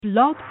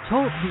Blog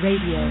Talk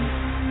Radio.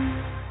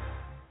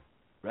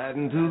 Right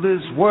into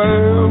this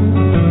world,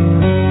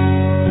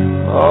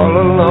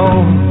 all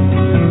alone.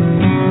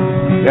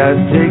 God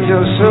takes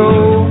your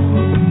soul.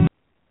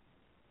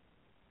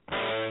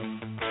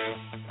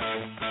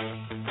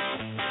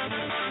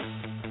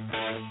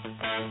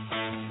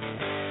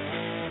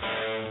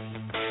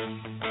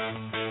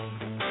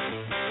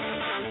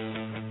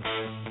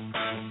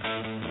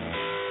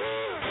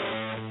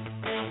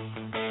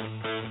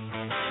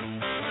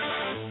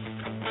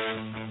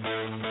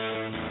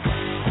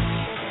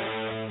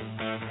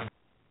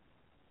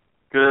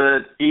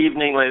 Good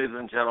evening, ladies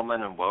and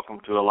gentlemen, and welcome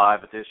to a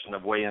live edition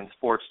of Weigh In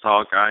Sports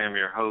Talk. I am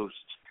your host,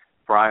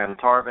 Brian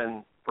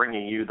Tarvin,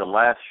 bringing you the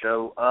last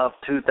show of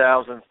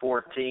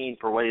 2014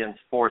 for Weigh In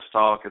Sports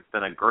Talk. It's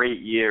been a great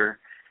year,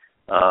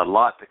 a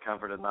lot to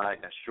cover tonight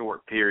in a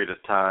short period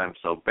of time,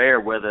 so bear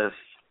with us,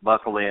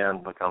 buckle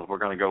in, because we're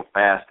going to go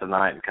fast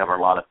tonight and cover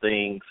a lot of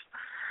things.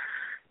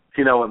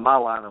 You know, in my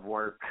line of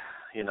work,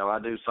 I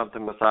do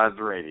something besides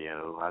the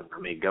radio. I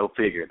mean, go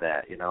figure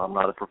that. I'm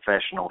not a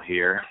professional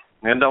here.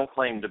 And don't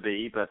claim to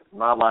be, but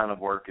my line of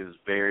work is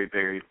very,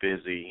 very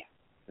busy,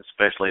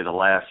 especially the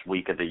last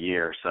week of the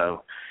year.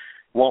 So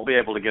won't be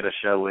able to get a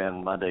show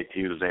in Monday,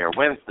 Tuesday, or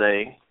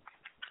Wednesday.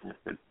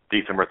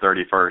 December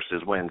 31st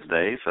is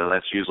Wednesday, so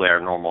that's usually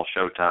our normal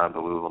show time,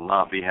 but we will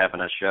not be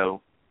having a show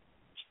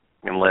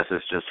unless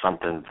it's just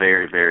something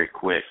very, very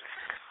quick.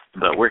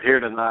 But we're here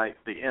tonight.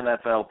 The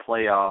NFL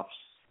playoffs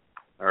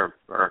are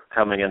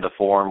coming into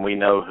form. We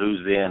know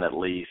who's in at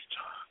least.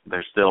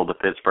 There's still the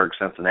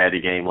Pittsburgh-Cincinnati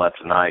game left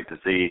tonight to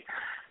see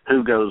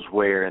who goes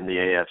where in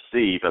the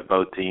AFC, but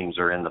both teams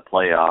are in the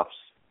playoffs.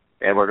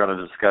 And we're going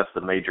to discuss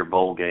the major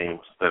bowl games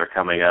that are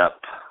coming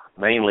up,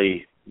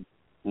 mainly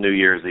New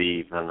Year's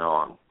Eve and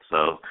on.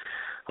 So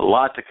a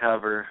lot to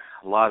cover.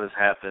 A lot has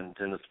happened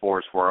in the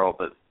sports world.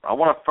 But I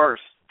want to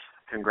first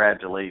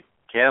congratulate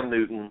Cam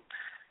Newton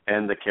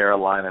and the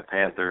Carolina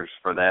Panthers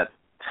for that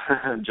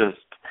just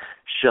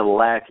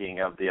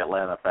shellacking of the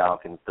Atlanta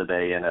Falcons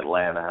today in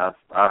Atlanta.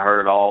 I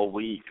heard all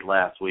week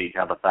last week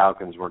how the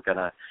Falcons were going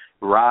to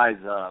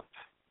rise up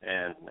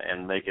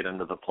and make it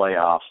into the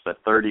playoffs,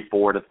 but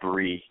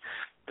 34-3,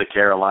 the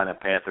Carolina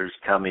Panthers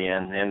come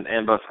in, and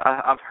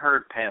I've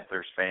heard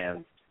Panthers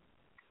fans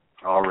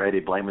already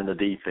blaming the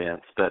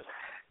defense, but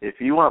if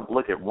you want to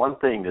look at one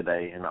thing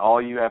today, and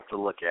all you have to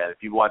look at if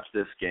you watch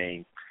this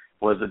game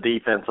was the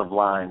defensive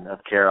line of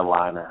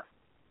Carolina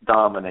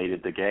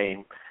dominated the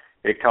game.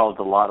 It caused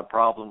a lot of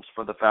problems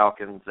for the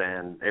Falcons,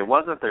 and it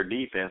wasn't their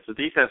defense. The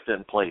defense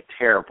didn't play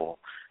terrible.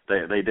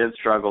 They did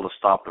struggle to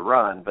stop the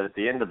run, but at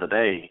the end of the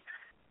day,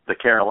 the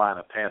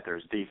Carolina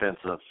Panthers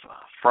defensive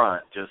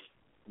front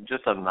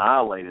just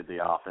annihilated the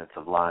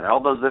offensive line.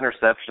 All those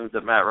interceptions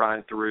that Matt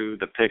Ryan threw,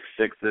 the pick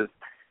sixes,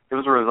 it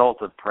was a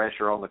result of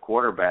pressure on the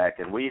quarterback.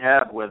 And we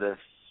have with us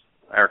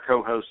our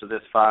co-host of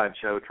this fine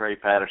show, Trey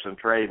Patterson.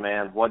 Trey,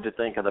 man, what did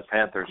you think of the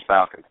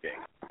Panthers-Falcons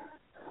game?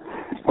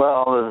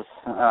 Well, it was,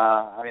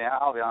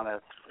 I'll be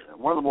honest,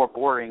 one of the more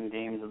boring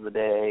games of the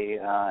day.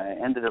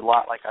 Ended a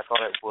lot like I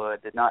thought it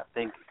would. Did not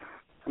think,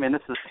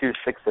 this is 2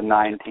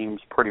 6-9 teams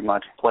pretty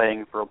much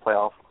playing for a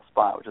playoff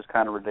spot, which is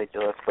kind of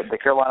ridiculous. But the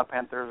Carolina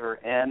Panthers are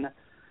in.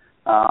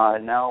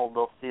 Now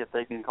they'll see if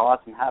they can cause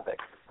some havoc.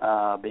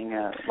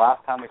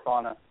 Last time we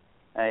saw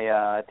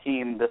a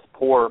team this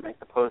poor make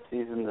the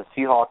postseason, the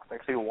Seahawks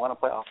actually won a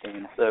playoff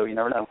game. So you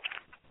never know.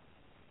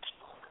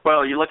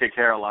 Well, you look at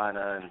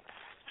Carolina and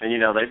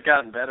they've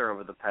gotten better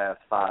over the past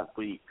 5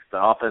 weeks.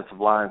 The offensive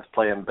line's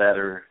playing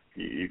better.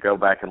 You go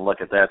back and look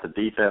at that. The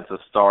defense is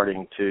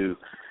starting to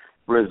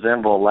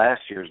resemble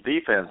last year's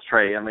defense,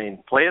 Trey.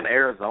 Playing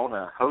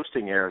Arizona,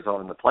 hosting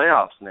Arizona in the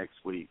playoffs next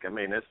week,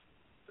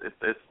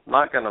 it's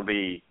not going to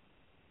be,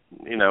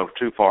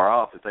 too far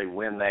off if they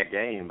win that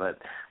game. But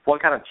what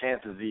kind of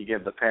chances do you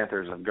give the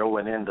Panthers of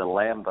going into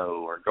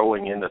Lambeau or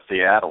going into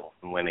Seattle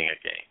and winning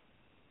a game?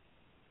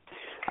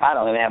 I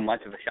don't really have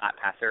much of a shot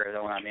past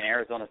Arizona.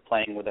 Arizona's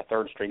playing with a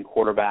third-string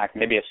quarterback.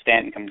 Maybe if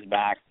Stanton comes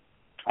back,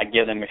 I'd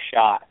give them a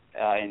shot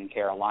in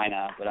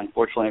Carolina. But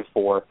unfortunately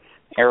for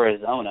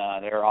Arizona,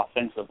 they're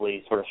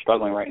offensively sort of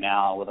struggling right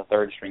now with a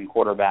third-string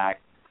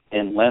quarterback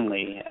in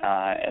Lindley.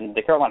 And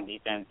the Carolina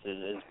defense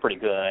is pretty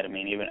good,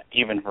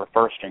 even for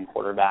first-string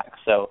quarterbacks.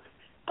 So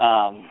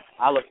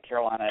I look at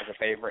Carolina as a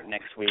favorite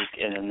next week,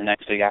 and then the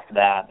next week after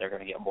that, they're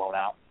going to get blown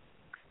out.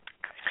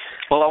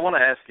 Well, I want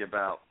to ask you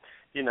about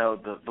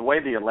the way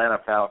the Atlanta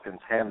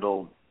Falcons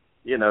handled,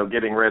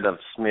 getting rid of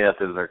Smith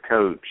as their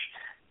coach.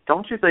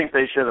 Don't you think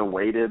they should have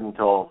waited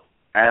until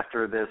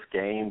after this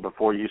game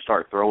before you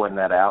start throwing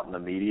that out in the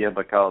media?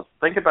 Because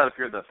think about if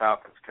you're the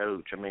Falcons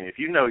coach. If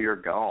you know you're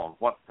gone,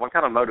 what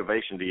kind of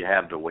motivation do you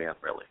have to win,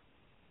 really?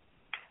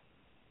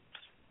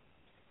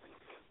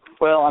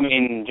 Well,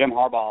 Jim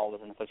Harbaugh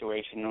was in a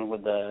situation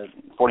with the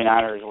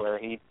 49ers where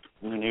he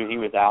knew he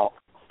was out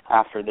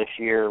after this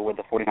year with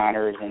the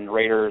 49ers and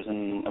Raiders,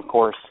 and, of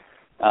course,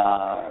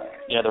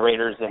 the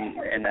Raiders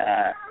and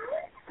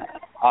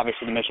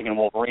obviously the Michigan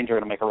Wolverines are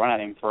going to make a run at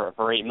him for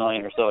 $8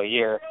 million or so a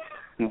year.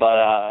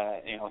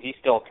 but he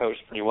still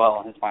coached pretty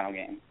well in his final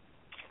game.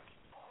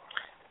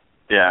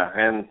 Yeah,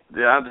 and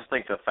I just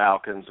think the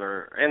Falcons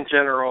are, in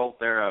general,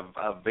 they're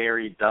a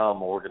very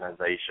dumb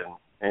organization.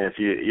 And if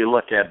you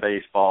look at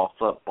baseball,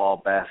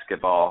 football,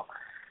 basketball,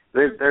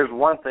 there's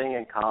one thing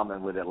in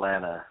common with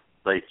Atlanta.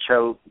 They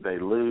choke, they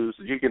lose.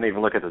 You can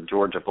even look at the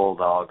Georgia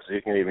Bulldogs.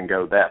 You can even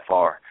go that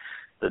far.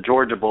 The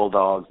Georgia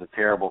Bulldogs, a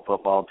terrible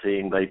football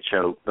team, they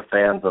choke. The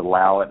fans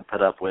allow it and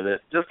put up with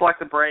it, just like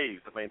the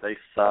Braves. I mean, they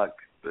suck.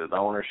 The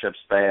ownership's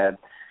bad.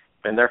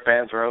 And their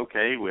fans are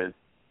okay with,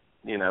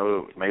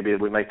 maybe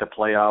we make the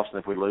playoffs,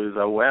 and if we lose,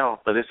 oh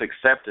well. But it's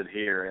accepted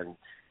here. And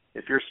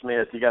if you're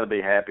Smith, you got to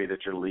be happy that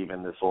you're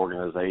leaving this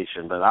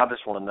organization. But I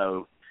just want to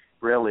know,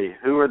 really,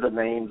 who are the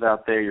names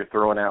out there you're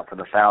throwing out for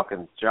the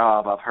Falcons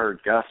job? I've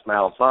heard Gus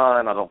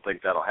Malzahn. I don't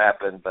think that'll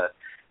happen. But,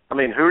 I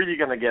mean, who are you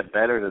going to get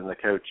better than the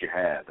coach you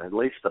had? At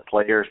least the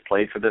players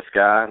played for this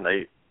guy, and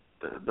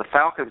the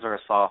Falcons are a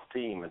soft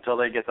team. Until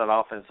they get that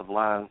offensive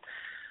line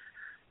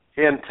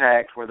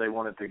intact where they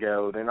want it to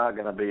go, they're not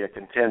going to be a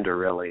contender,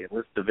 really. And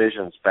this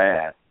division's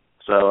bad.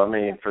 So, I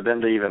mean, for them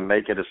to even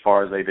make it as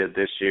far as they did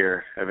this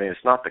year, I mean,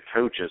 it's not the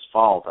coach's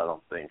fault, I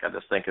don't think. I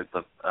just think it's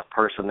a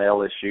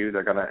personnel issue.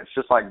 It's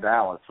just like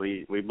Dallas.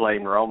 We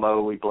blame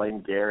Romo, we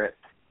blame Garrett.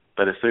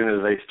 But as soon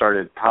as they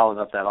started piling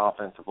up that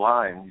offensive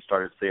line, you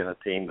started seeing a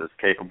team that's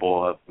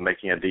capable of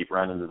making a deep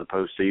run into the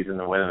postseason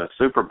and winning a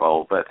Super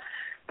Bowl. But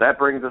that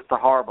brings us to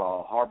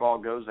Harbaugh.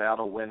 Harbaugh goes out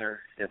a winner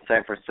in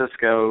San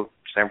Francisco.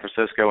 San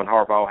Francisco and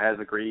Harbaugh has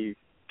agreed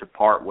to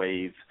part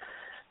ways.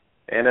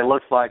 And it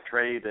looks like,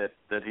 Trey,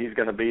 that he's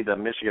going to be the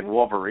Michigan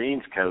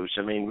Wolverines coach.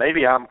 I mean,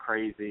 maybe I'm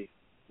crazy.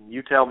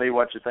 You tell me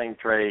what you think,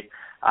 Trey.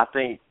 I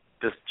think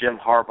this Jim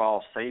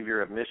Harbaugh,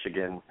 savior of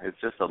Michigan, is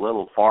just a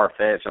little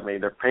far-fetched. I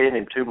mean, they're paying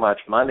him too much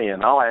money.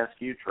 And I'll ask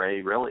you,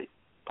 Trey, really,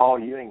 Paul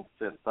Ewing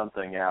sent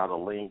something out, a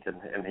link,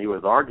 and he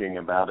was arguing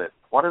about it.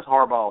 What has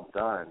Harbaugh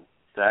done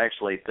to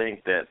actually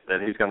think that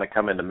he's going to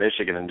come into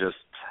Michigan and just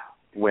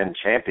win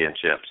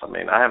championships? I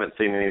mean, I haven't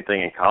seen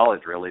anything in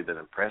college, really, that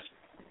impressed me.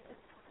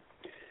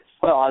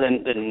 Well,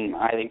 then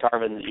I think,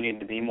 Tarvin, that you need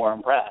to be more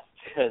impressed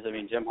because, I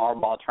mean, Jim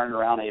Harbaugh turned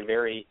around a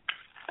very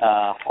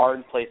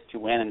hard place to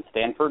win in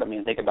Stanford. I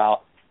mean, think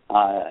about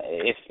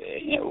if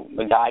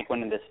the guy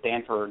went into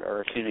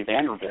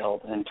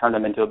Vanderbilt and turned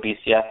them into a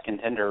BCS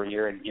contender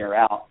year in, year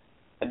out.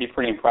 That'd be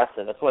pretty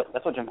impressive. That's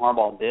what Jim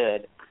Harbaugh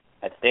did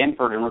at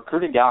Stanford and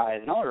recruited guys,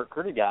 not only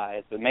recruited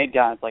guys, but made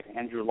guys like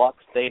Andrew Luck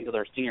stay until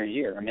their senior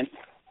year. I mean,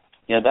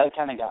 that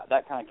kind of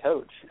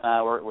coach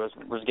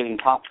was getting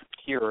top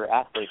tier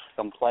athletes to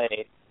come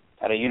play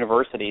at a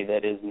university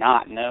that is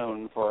not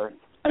known for.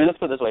 I mean, let's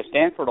put it this way: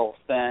 Stanford will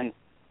spend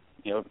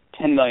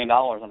 $10 million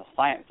on a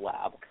science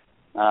lab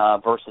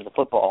versus a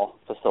football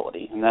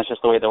facility, and that's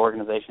just the way the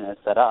organization is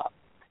set up.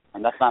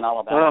 And that's not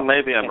Alabama. Well,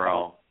 maybe I'm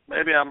wrong.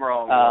 Maybe I'm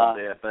wrong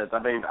a little bit, but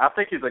I mean, I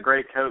think he's a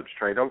great coach,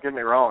 Trey. Don't get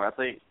me wrong. I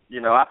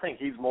think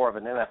he's more of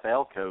an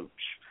NFL coach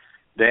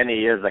than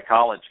he is a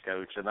college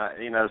coach. And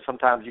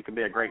sometimes you can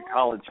be a great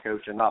college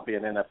coach and not be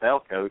an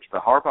NFL coach,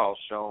 but Harbaugh's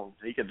shown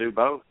he can do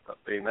both. I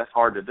mean, that's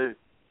hard to do.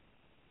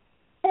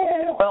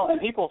 Well,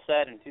 and people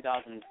said in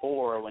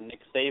 2004 when Nick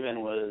Saban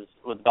was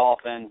with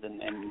Dolphins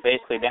and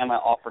basically Bama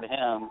offered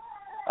him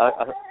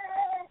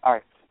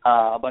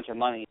a bunch of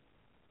money.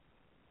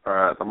 All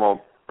right, I'm going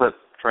to put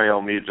Trey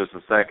on mute just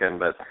a second,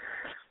 but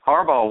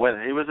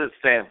Harbaugh he was at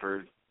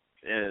Stanford,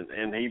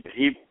 and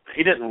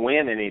he didn't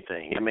win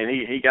anything. I mean,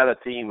 he got a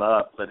team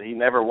up, but he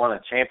never won a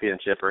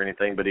championship or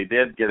anything, but he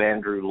did get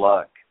Andrew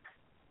Luck.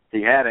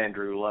 He had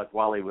Andrew Luck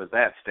while he was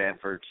at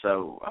Stanford,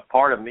 so a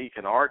part of me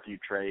can argue,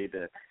 Trey,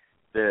 that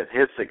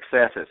his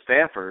success at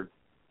Stanford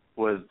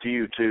was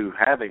due to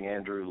having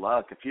Andrew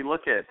Luck. If you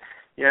look at,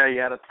 he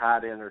had a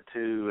tight end or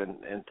two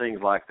and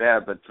things like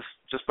that, but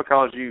just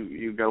because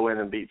you go in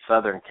and beat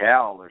Southern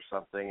Cal or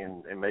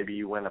something and maybe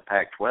you win a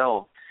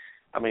Pac-12,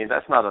 I mean,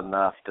 that's not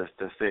enough to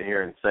sit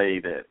here and say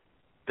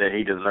that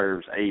he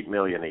deserves $8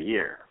 million a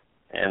year.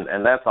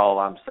 And that's all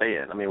I'm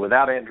saying. I mean,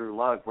 without Andrew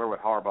Luck, where would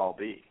Harbaugh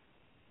be?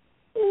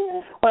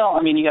 Well,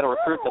 I mean, you got to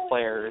recruit the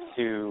players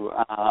to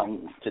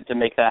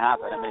make that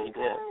happen. I mean, he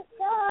did.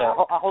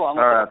 So, hold on.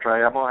 All right,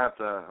 Trey. I'm gonna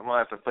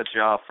have to put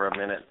you off for a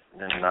minute,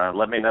 and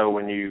let me know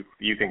when you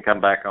can come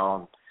back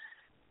on.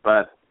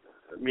 But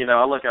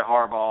I look at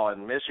Harbaugh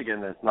and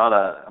Michigan. It's not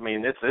a. I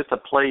mean, it's a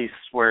place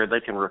where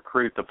they can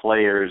recruit the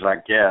players, I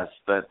guess.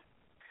 But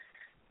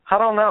I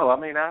don't know. I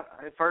mean, at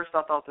first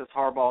I thought this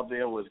Harbaugh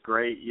deal was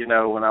great. When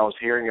I was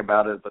hearing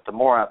about it, but the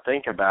more I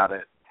think about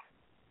it,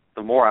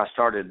 the more I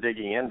started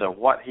digging into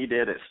what he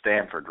did at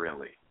Stanford,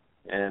 really.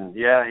 And,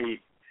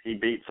 he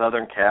beat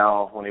Southern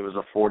Cal when he was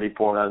a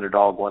 40-point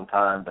underdog one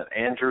time. But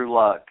Andrew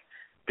Luck,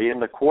 being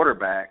the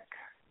quarterback,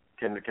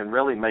 can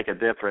really make a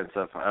difference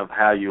of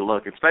how you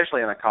look,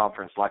 especially in a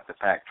conference like the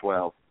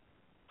Pac-12.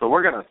 So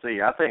we're going to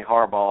see. I think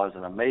Harbaugh is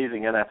an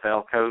amazing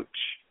NFL coach.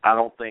 I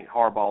don't think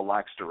Harbaugh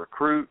likes to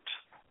recruit.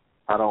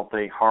 I don't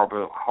think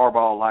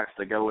Harbaugh likes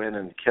to go in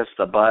and kiss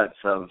the butts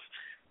of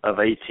of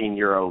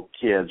 18-year-old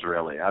kids,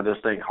 really. I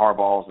just think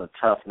Harbaugh's a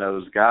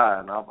tough-nosed guy,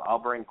 and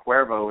I'll bring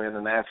Cuervo in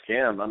and ask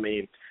him. I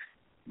mean,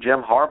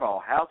 Jim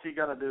Harbaugh, how's he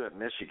going to do at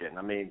Michigan?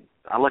 I mean,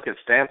 I look at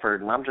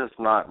Stanford, and I'm just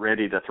not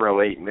ready to throw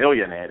 $8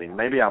 million at him.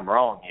 Maybe I'm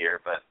wrong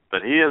here,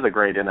 but he is a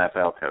great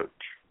NFL coach.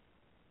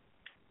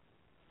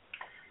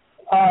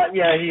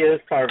 Yeah, he is,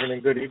 Tarvin,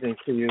 and good evening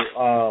to you.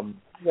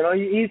 You know,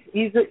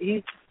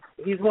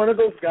 he's one of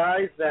those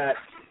guys that,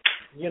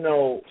 you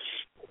know,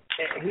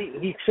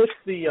 he fits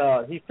the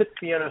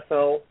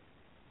NFL.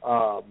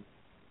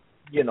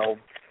 You know,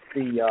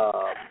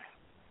 the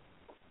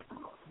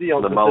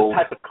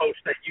type of coach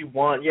that you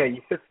want. Yeah,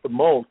 he fits the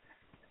mold.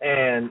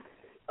 And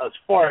as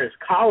far as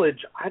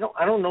college, I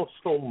don't know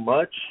so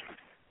much.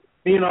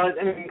 You know, I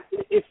mean,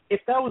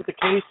 if that was the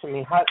case, I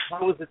mean, how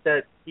was it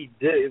that he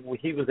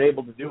was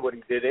able to do what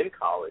he did in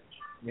college?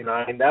 You know,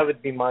 I mean, that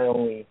would be my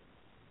only,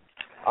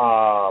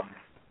 I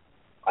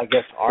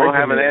guess, argument.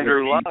 Well,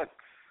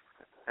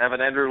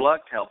 having Andrew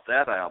Luck helped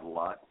that out a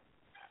lot.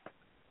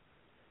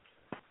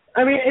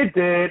 I mean, it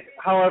did.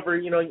 However,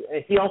 you know,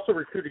 he also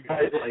recruited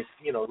guys like,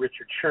 you know,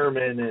 Richard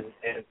Sherman and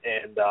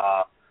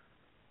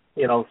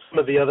you know, some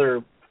of the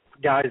other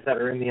guys that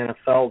are in the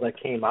NFL that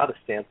came out of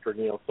Stanford.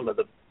 You know, some of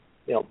the,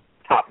 you know,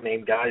 top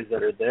name guys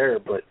that are there.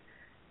 But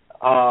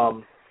I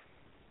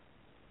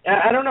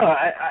don't know.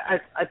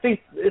 I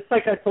think it's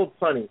like I told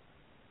Sonny.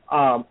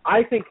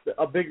 I think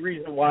a big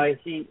reason why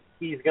he's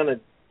going to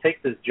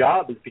take this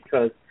job is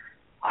because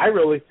I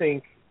really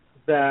think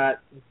that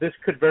this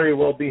could very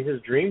well be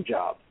his dream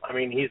job. I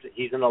mean,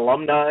 he's an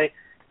alumni,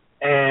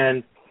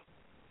 and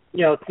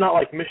you know, it's not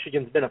like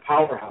Michigan's been a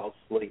powerhouse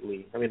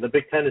lately. I mean, the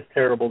Big Ten is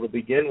terrible to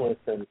begin with,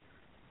 and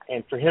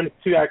for him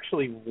to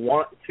actually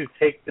want to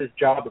take this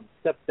job and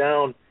step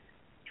down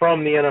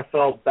from the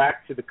NFL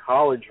back to the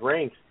college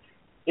ranks,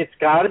 it's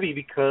got to be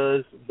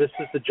because this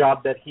is the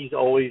job that he's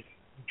always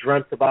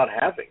dreamt about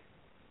having.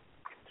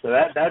 So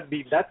that's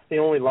the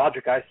only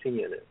logic I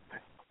see in it.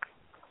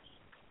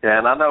 Yeah,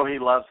 and I know he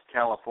loves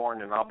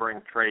California, and I'll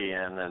bring Trey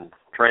in. And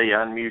Trey,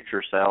 unmute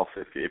yourself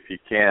if you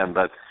can.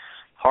 But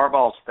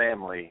Harbaugh's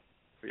family,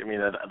 I mean,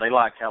 they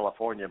like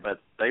California, but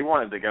they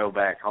wanted to go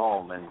back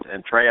home.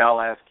 And Trey, I'll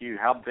ask you,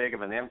 how big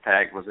of an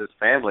impact was his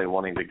family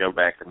wanting to go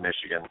back to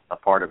Michigan a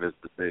part of his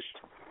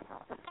decision?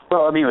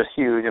 Well, I mean, it was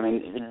huge. I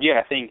mean, yeah,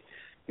 I think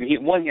he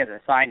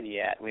hasn't signed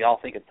yet. We all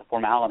think it's a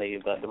formality,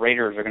 but the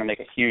Raiders are going to make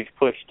a huge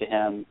push to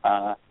him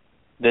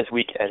this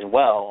week as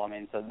well. I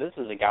mean, so this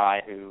is a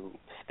guy who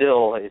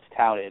still is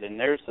touted, and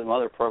there's some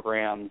other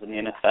programs in the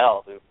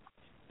NFL who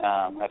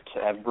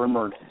have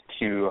rumored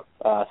to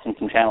send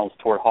some channels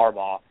toward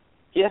Harbaugh.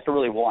 He has to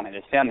really want it.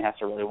 His family has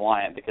to really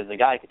want it because the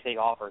guy could take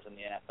offers in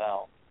the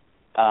NFL.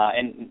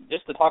 And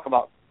just to talk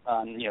about,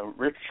 you know,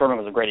 Richard Sherman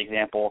was a great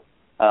example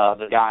of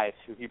the guys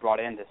who he brought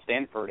into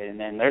Stanford, and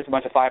then there's a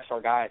bunch of five-star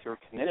guys who are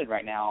committed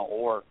right now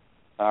or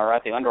are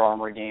at the Under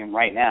Armour game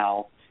right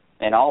now,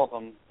 and all of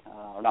them,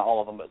 or not all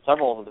of them, but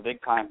several of the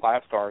big-time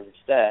five-stars have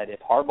said if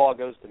Harbaugh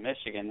goes to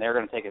Michigan, they're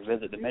going to take a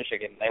visit to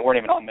Michigan. They weren't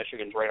even on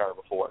Michigan's radar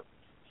before.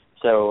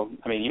 So,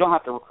 I mean, you don't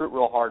have to recruit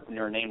real hard when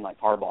you're a name like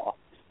Harbaugh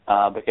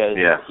because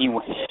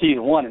he's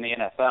won in the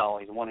NFL.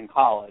 He's won in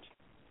college.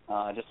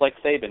 Just like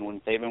Saban. When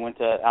Saban went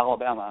to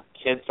Alabama,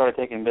 kids started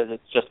taking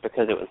visits just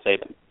because it was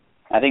Saban.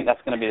 I think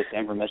that's going to be the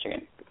same for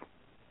Michigan.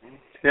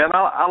 Yeah, and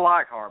I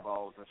like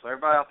Harbaugh. So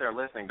everybody out there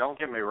listening, don't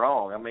get me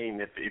wrong. I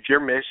mean, if you're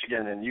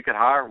Michigan and you could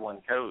hire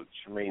one coach,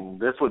 I mean,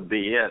 this would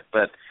be it.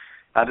 But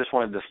I just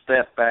wanted to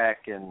step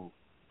back and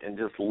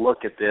just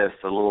look at this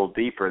a little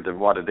deeper than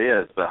what it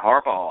is. But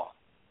Harbaugh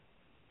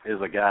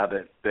is a guy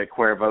that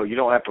Cuervo, you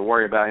don't have to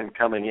worry about him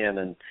coming in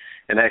and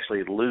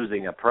actually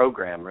losing a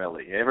program,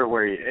 really.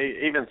 Everywhere,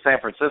 even San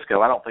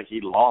Francisco, I don't think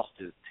he lost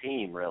his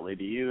team, really.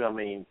 Do you? I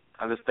mean,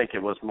 I just think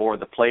it was more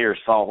the players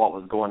saw what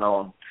was going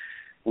on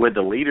with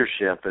the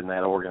leadership in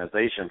that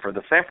organization. For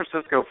the San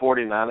Francisco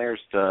 49ers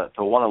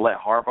to want to let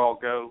Harbaugh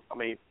go, I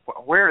mean,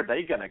 where are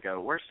they going to go?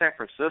 Where's San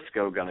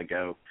Francisco going to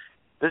go?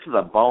 This is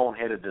a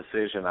boneheaded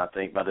decision, I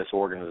think, by this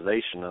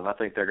organization, and I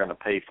think they're going to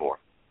pay for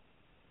it.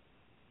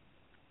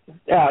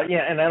 Yeah,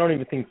 and I don't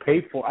even think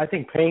pay for. I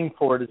think paying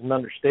for it is an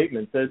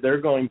understatement. They're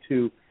going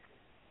to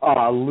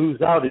lose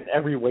out in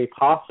every way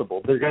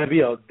possible. They're going to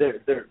be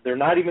they're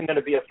not even going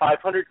to be a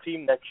 500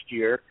 team next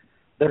year.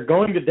 They're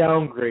going to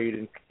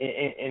downgrade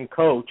in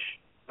coach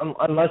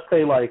unless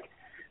they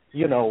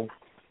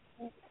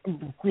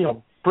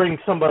bring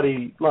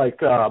somebody like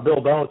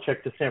Bill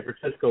Belichick to San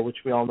Francisco, which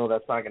we all know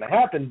that's not going to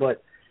happen.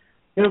 But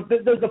you know,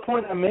 the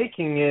point I'm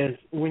making is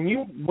when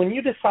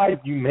you decide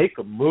you make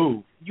a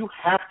move, you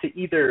have to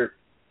either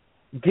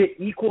get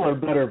equal or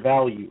better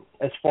value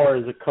as far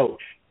as a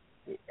coach,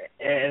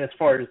 and as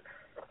far as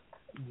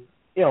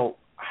you know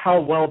how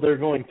well they're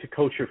going to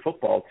coach your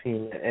football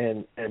team.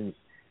 And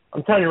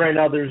I'm telling you right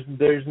now, there's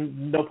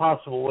no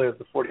possible way that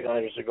the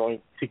 49ers are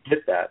going to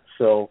get that.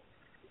 So,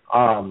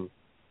 and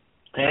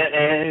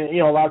you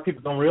know, a lot of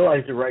people don't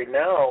realize it right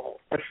now,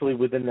 especially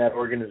within that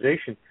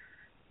organization.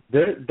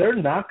 They're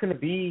not going to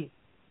be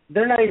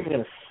they're not even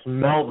going to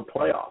smell the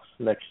playoffs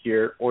next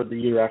year or the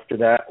year after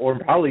that, or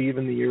probably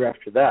even the year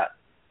after that.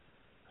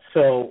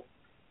 So,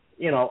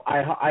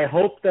 I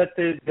hope that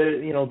the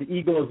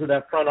egos of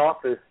that front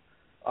office,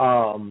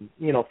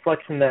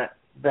 flexing that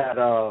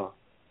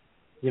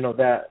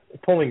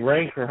pulling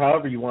rank, or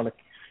however you want to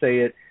say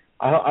it.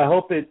 I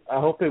hope it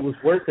was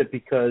worth it,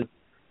 because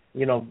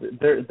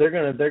they're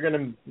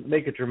gonna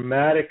make a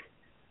dramatic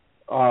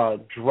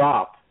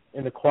drop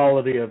in the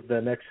quality of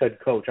the next head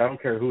coach. I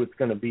don't care who it's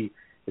going to be.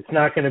 It's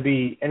not going to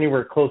be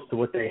anywhere close to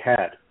what they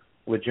had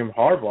with Jim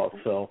Harbaugh.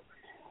 So,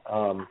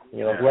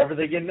 whoever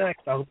they get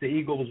next, I hope the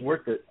Eagle was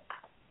worth it.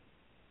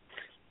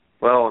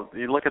 Well,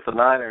 you look at the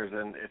Niners,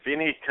 and if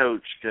any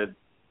coach could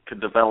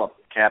develop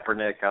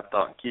Kaepernick, I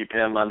thought, keep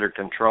him under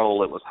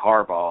control, it was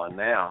Harbaugh. And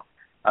now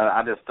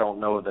I just don't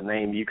know the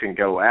name you can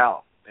go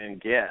out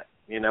and get.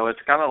 It's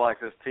kind of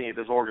like this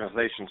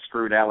organization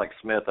screwed Alex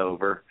Smith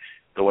over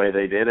the way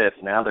they did it.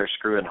 Now they're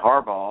screwing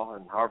Harbaugh,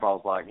 and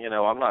Harbaugh's like,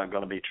 I'm not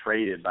going to be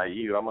traded by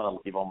you. I'm going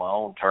to leave on my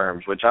own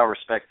terms, which I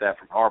respect that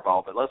from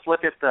Harbaugh. But let's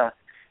look at the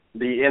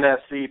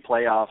NFC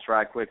playoffs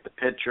right quick. The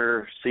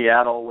picture,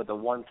 Seattle with a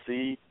 1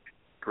 seed,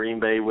 Green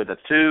Bay with a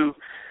 2.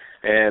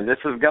 And this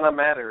is going to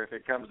matter if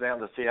it comes down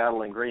to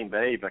Seattle and Green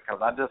Bay, because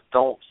I just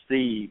don't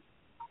see,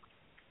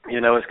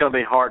 it's going to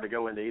be hard to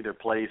go into either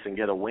place and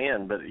get a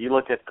win. But you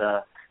look at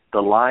the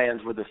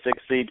Lions with the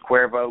 6 seed,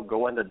 Cuervo,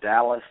 going to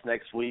Dallas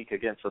next week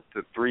against the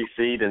 3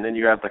 seed, and then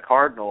you have the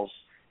Cardinals,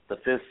 the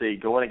 5th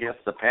seed, going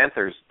against the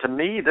Panthers. To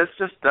me, this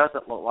just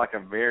doesn't look like a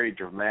very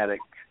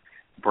dramatic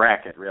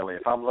bracket, really.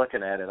 If I'm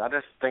looking at it, I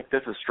just think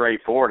this is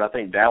straightforward. I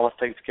think Dallas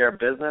takes care of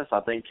business.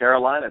 I think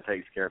Carolina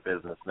takes care of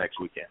business next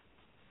weekend.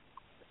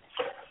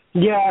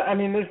 Yeah,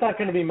 there's not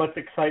going to be much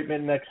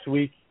excitement next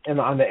week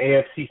on the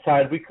AFC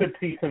side. We could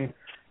see some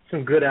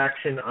good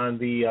action on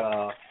the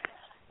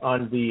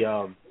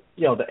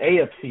the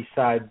AFC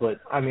side,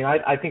 but I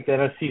think the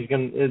NFC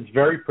is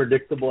very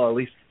predictable, at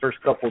least the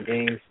first couple of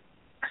games,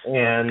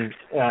 and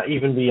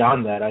even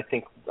beyond that, I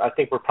think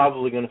we're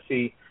probably going to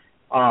see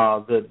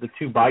the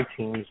 2 bye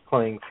teams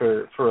playing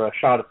for a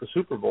shot at the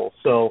Super Bowl.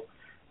 So,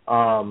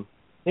 not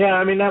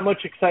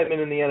much excitement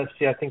in the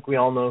NFC. I think we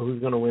all know who's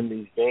going to win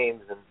these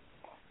games,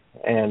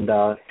 and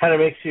kind of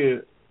makes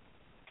you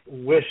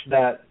wish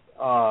that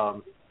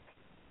San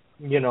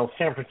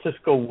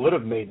Francisco would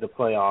have made the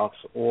playoffs,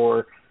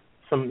 or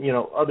some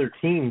other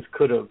teams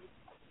could have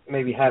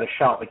maybe had a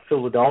shot, like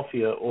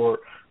Philadelphia or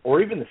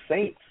even the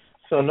Saints.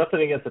 So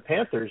nothing against the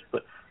Panthers,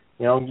 but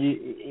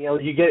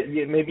you get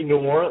maybe New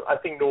Orleans. I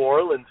think New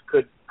Orleans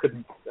could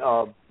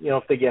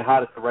if they get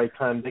hot at the right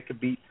time, they could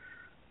beat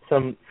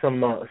some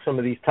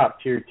of these top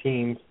tier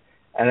teams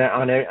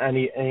on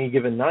any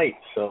given night.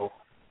 So,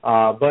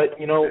 but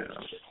you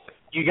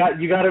got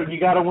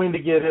to win to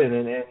get in,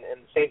 and the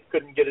Saints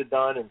couldn't get it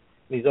done, and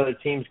these other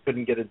teams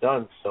couldn't get it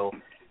done. So.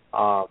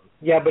 But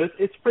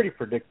it's pretty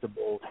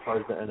predictable as far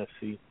as the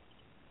NFC.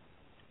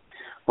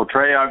 Well,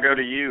 Trey, I'll go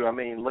to you.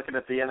 Looking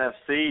at the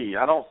NFC,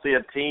 I don't see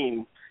a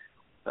team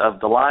of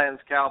the Lions,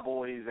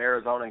 Cowboys,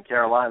 Arizona, and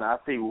Carolina. I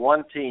see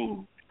one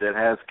team that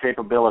has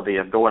capability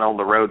of going on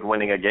the road and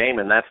winning a game,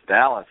 and that's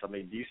Dallas. Do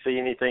you see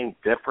anything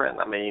different?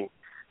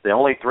 The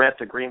only threat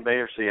to Green Bay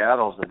or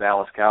Seattle is the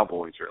Dallas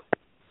Cowboys, really.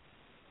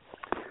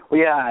 Well,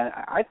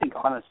 yeah, I think,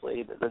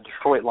 honestly, that the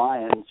Detroit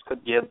Lions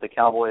could give the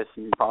Cowboys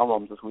some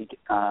problems this week.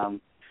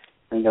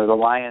 The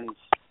Lions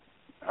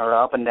are an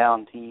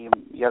up-and-down team.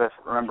 You got to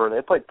remember,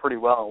 they played pretty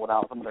well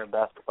without some of their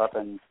best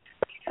weapons.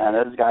 And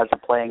those guys are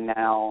playing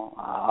now.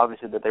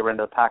 Obviously, that they ran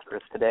into the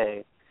Packers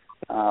today.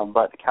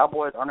 But the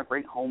Cowboys aren't a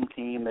great home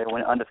team. They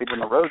went undefeated on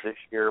the road this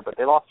year, but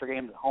they lost their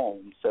games at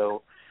home.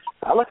 So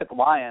I look at the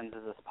Lions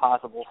as a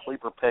possible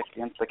sleeper pick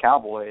against the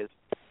Cowboys.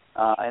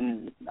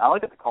 And I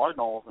look at the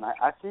Cardinals, and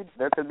I see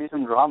there could be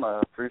some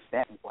drama if Drew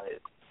Stanton plays.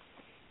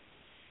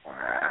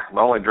 The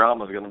only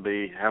drama is going to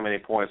be how many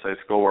points they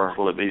score.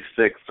 Will it be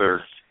 6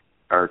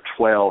 or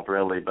 12,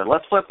 really? But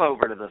let's flip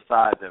over to the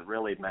side that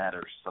really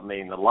matters. A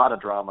lot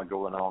of drama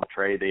going on,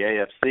 Trey.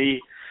 The AFC,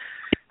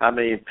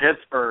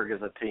 Pittsburgh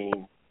is a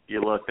team.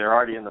 You look, they're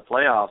already in the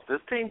playoffs. This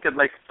team could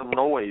make some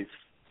noise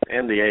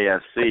in the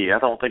AFC. I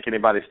don't think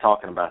anybody's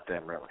talking about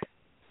them, really.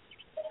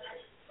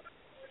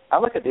 I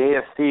look at the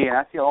AFC, and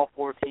I see all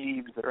 4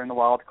 teams that are in the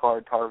wild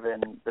card,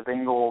 Tarvin, the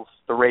Bengals,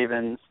 the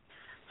Ravens,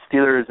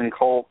 Steelers, and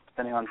Colts,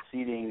 depending on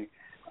seeding.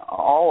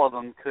 All of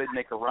them could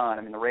make a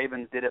run. The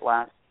Ravens did it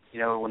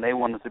when they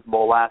won the Super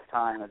Bowl last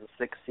time as a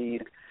 6th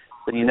seed.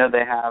 But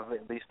they have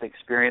at least the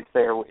experience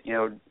there.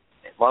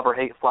 Love or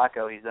hate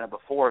Flacco, he's done it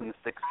before in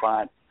the 6th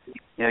spot.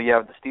 You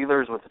have the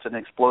Steelers with such an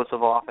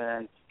explosive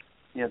offense.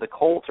 The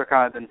Colts are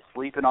kind of been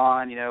sleeping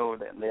on.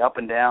 They up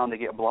and down. They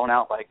get blown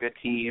out by good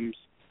teams.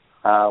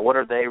 What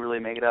are they really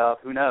made of?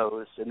 Who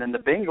knows? And then the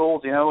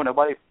Bengals,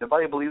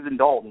 nobody believes in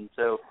Dalton.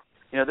 So,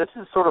 this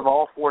is sort of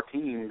all 4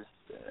 teams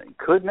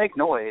could make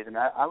noise. And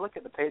I look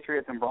at the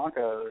Patriots and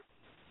Broncos,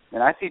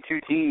 and I see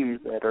 2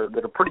 teams that are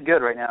pretty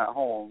good right now at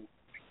home.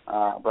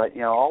 But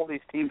all of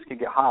these teams can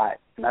get hot,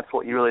 and that's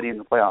what you really need in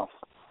the playoffs.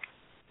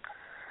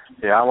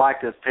 Yeah, I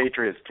like this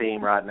Patriots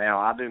team right now.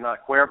 I do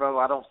not,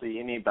 Cuervo, I don't see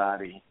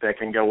anybody that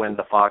can go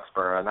into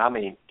Foxborough, and I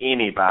mean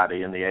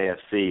anybody in the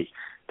AFC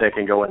that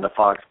can go into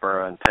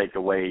Foxborough and take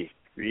away,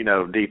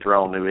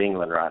 dethrone New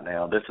England right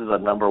now. This is a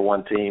number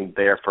one team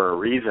there for a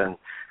reason.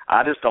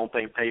 I just don't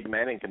think Peyton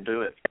Manning can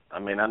do it. I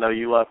mean, I know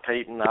you love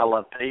Peyton, I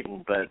love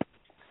Peyton, but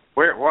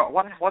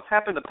what's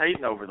happened to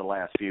Peyton over the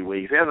last few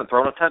weeks? He hasn't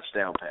thrown a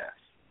touchdown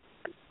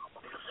pass.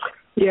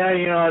 Yeah,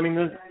 I mean,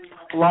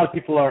 a lot of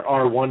people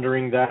are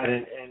wondering that,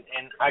 and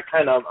I'm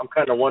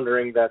kind of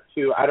wondering that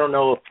too. I don't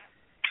know.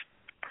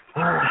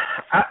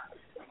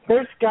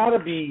 There's got to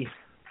be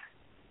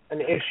an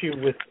issue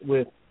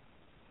with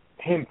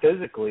him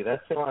physically.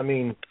 That's, I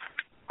mean,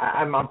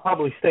 I'm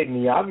probably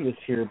stating the obvious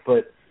here,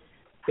 but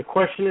the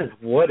question is,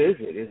 what is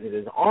it? Is it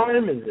his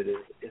arm? Is it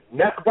his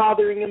neck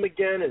bothering him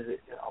again? Is it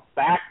a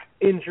back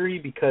injury?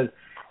 Because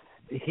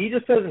he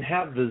just doesn't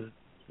have the,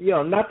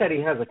 not that he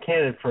has a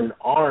cannon for an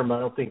arm. I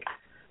don't think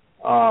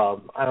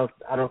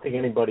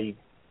anybody,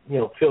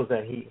 feels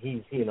that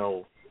he's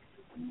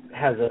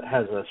has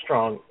a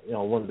strong,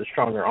 one of the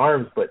stronger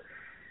arms. But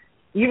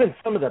even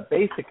some of the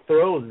basic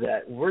throws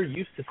that we're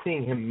used to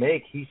seeing him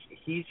make,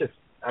 he's just,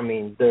 I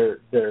mean,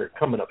 they're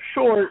coming up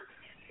short,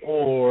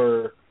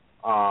 or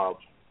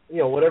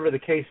whatever the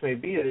case may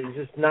be. It's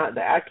just not,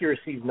 the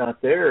accuracy's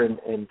not there,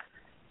 and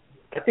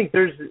I think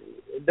there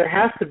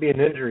has to be an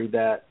injury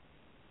that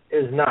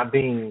is not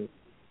being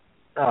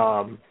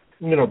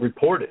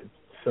reported.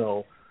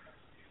 So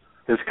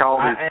it's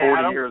called he's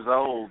 40 years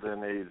old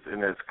and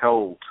it's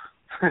cold.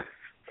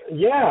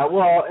 Yeah,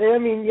 well, I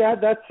mean, yeah,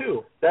 that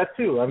too.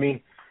 I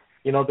mean,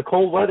 the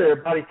cold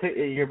weather,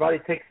 your body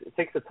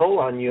takes a toll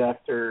on you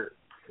after,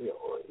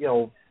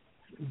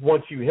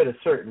 once you hit a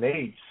certain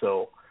age.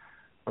 So,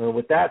 I mean,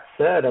 with that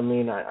said, I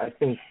mean, I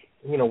think,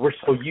 we're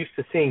so used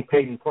to seeing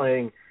Peyton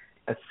playing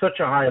at such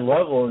a high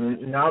level,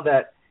 and now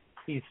that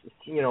he's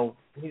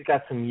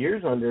got some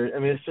years under it, I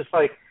mean, it's just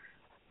like,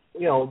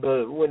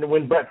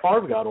 when Brett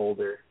Favre got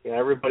older,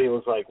 everybody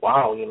was like,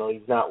 wow,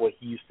 he's not what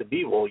he used to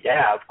be. Well,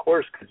 yeah, of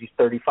course, because he's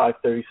 35,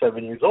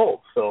 37 years old.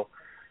 So,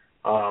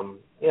 I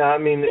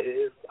mean,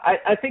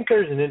 I think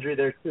there's an injury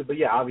there too. But,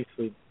 yeah,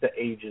 obviously the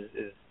age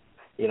is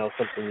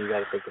something you got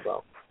to think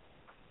about.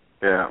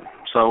 Yeah,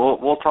 so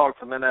we'll talk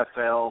some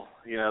NFL.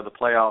 The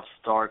playoffs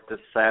start this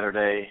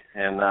Saturday,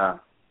 and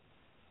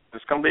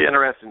it's going to be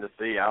interesting to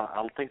see.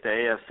 I think the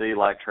AFC,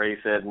 like Trey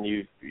said and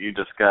you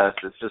discussed,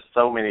 it's just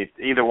so many.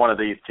 Either one of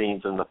these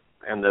teams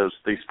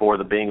these four,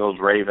 the Bengals,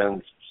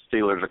 Ravens,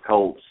 Steelers, or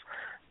Colts,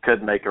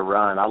 could make a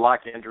run. I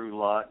like Andrew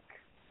Luck.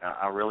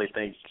 I really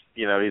think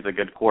he's a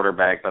good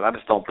quarterback, but I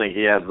just don't think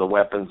he has the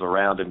weapons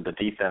around him, the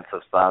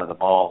defensive side of the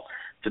ball,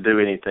 to do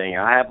anything.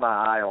 I have my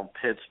eye on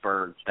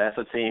Pittsburgh. That's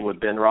a team with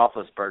Ben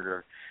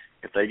Roethlisberger.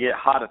 If they get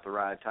hot at the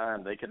right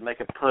time, they could make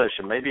a push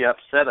and maybe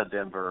upset a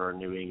Denver or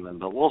New England.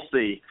 But we'll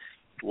see.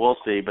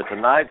 But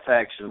tonight's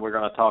action we're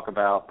going to talk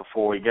about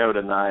before we go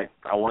tonight,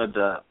 I wanted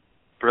to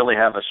really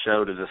have a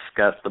show to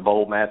discuss the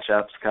bowl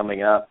matchups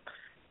coming up.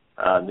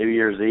 New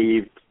Year's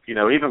Eve,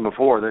 even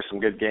before, there's some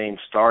good games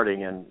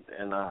starting. And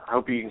I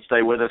hope you can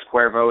stay with us,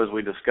 Cuervo, as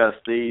we discuss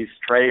these.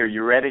 Trey, are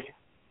you ready?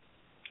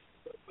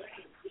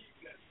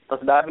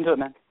 Let's dive into it,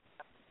 man.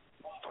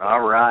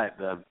 All right.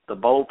 The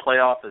bowl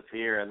playoff is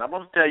here, and I'm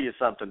going to tell you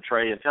something,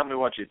 Trey, and tell me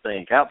what you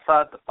think.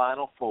 Outside the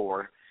Final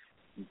Four,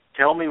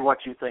 tell me what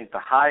you think the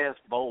highest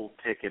bowl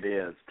ticket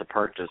is to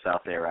purchase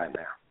out there right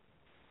now.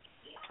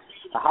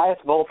 The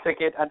highest bowl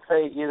ticket, I'd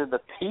say either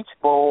the Peach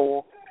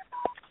Bowl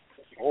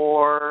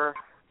or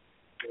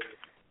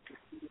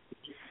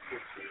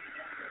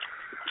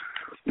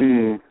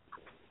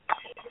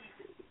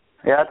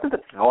Yeah, I think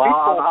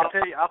I'll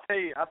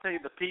tell you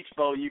the Peach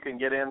Bowl you can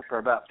get in for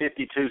about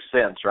 52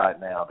 cents right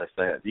now. They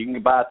said you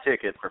can buy a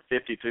ticket for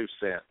 52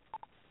 cents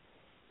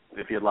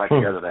if you'd like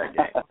to go to that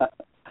game.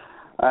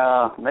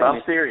 Maybe.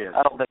 I'm serious.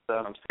 I don't think so.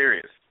 I'm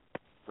serious.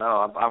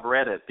 No, I've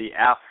read it.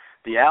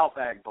 The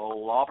Outback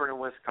Bowl, Auburn and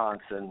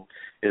Wisconsin,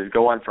 is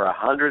going for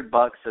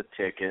 $100 a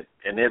ticket,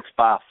 and it's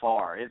by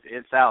far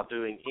it's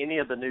outdoing any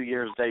of the New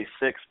Year's Day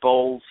 6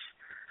 bowls.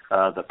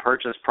 The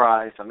purchase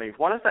price. I mean,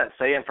 what is that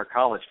saying for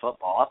college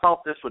football? I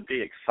thought this would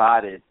be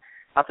excited.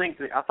 I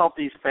thought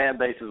these fan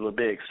bases would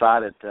be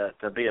excited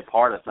to be a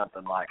part of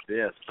something like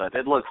this. But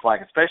it looks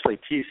like, especially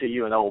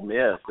TCU and Ole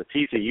Miss, the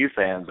TCU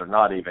fans are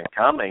not even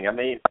coming. I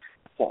mean,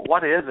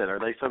 what is it? Are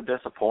they so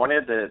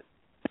disappointed that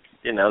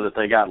that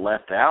they got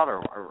left out,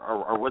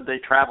 or would they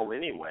travel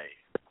anyway?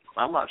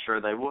 I'm not sure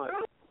they would.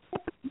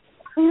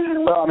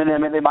 Well, I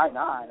mean, they might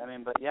not. I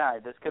mean, but yeah,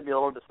 this could be a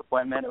little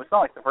disappointment. It's not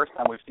like the first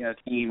time we've seen a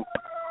team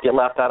get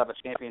left out of a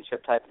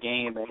championship type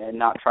game and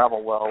not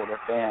travel well with their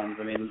fans.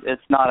 I mean,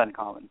 it's not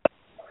uncommon.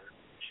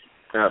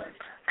 Yeah.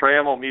 Trey,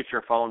 I'm gonna mute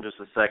your phone just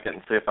a second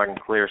and see if I can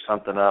clear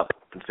something up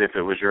and see if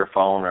it was your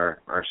phone or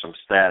some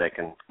static.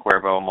 And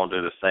Cuervo, I'm gonna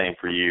do the same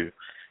for you.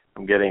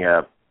 I'm getting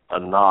a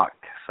knock.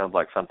 Sounds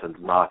like something's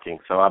knocking.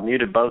 So I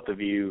muted both of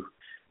you,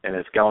 and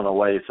it's gone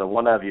away. So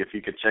one of you, if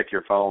you could check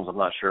your phones, I'm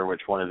not sure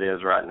which one it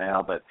is right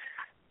now. But,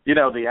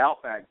 the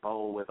Outback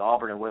Bowl with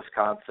Auburn and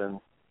Wisconsin,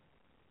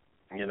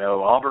 You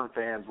know, Auburn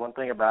fans, one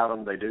thing about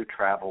them, they do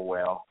travel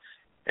well.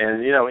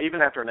 And, you know,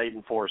 even after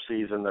an 8-4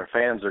 season, their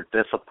fans are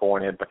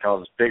disappointed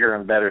because bigger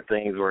and better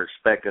things were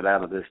expected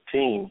out of this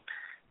team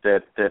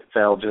that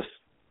fell just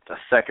a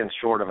second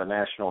short of a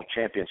national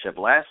championship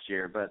last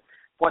year. But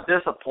what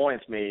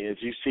disappoints me is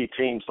you see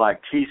teams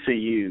like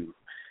TCU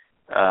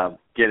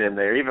get in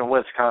there. Even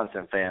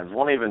Wisconsin fans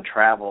won't even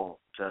travel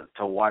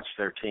to watch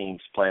their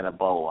teams play in a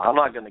bowl. I'm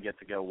not going to get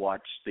to go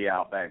watch the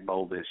Outback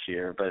Bowl this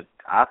year, but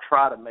I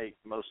try to make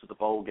most of the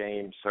bowl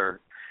games or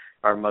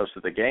most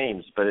of the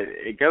games. But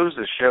it goes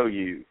to show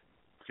you,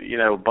 you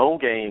know, bowl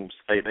games,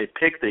 they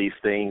pick these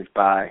things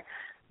by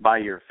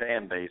your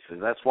fan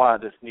bases. That's why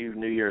this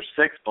New Year's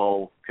Six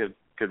Bowl could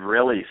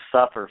really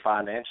suffer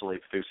financially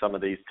through some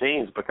of these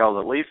teams, because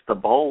at least the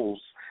bowls,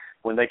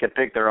 when they could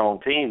pick their own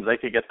teams, they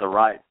could get the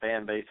right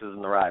fan bases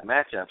and the right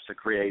matchups to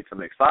create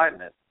some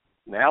excitement.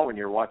 Now when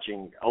you're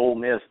watching Ole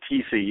Miss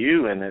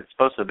TCU and it's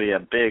supposed to be a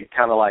big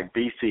kind of like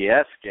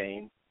BCS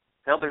game,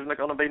 hell, there's not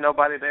going to be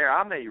nobody there.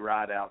 I may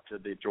ride out to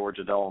the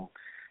Georgia Dome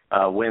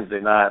Wednesday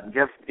night and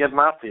give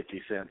my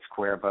 50 cents,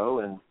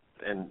 Cuervo,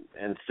 and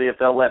see if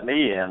they'll let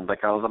me in,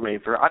 because, I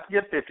mean, I'd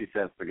give 50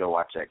 cents to go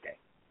watch that game.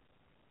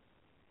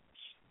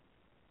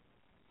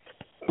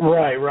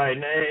 Right.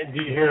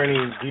 Do you hear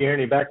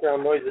any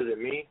background noise? Is it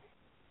me?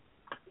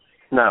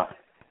 No,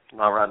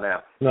 not right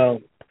now. No.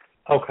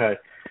 Okay.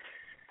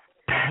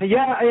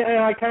 Yeah,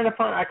 I kind of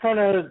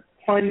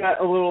find that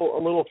a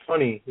little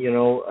funny. You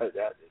know,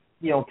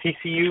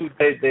 TCU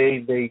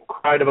they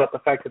cried about the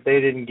fact that they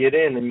didn't get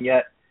in, and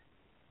yet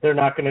they're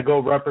not going to go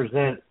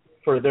represent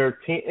for their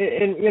team.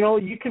 And you know,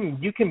 you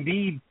can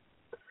be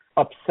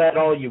upset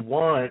all you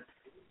want,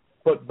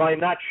 but by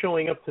not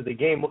showing up to the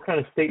game, what kind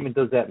of statement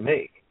does that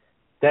make?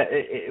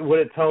 What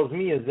it tells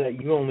me is that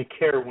you only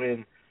care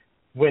when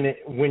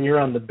you're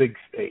on the big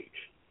stage.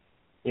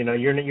 You know,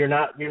 you're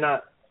not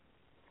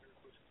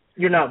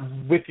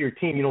with your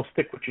team. You don't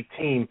stick with your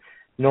team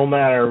no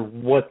matter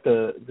what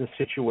the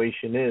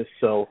situation is.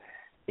 So,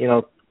 you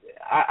know,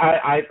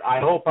 I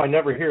hope I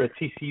never hear a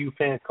TCU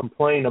fan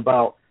complain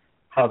about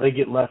how they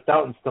get left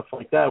out and stuff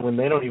like that when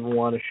they don't even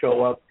want to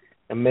show up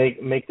and make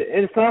the.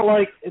 And it's not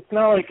like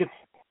it's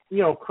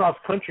you know, cross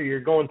country. You're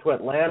going to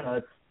Atlanta.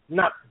 It's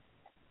not.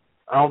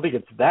 I don't think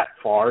it's that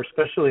far,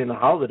 especially in the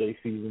holiday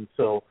season.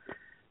 So,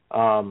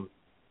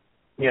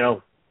 you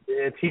know,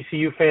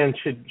 TCU fans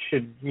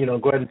should you know,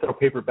 go ahead and throw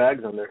paper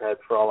bags on their head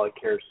for all I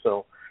care.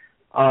 So,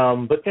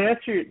 but to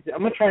answer,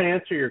 I'm gonna try and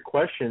answer your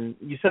question.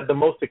 You said the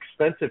most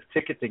expensive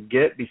ticket to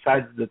get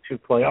besides the two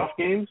playoff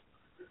games.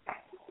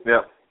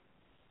 Yeah.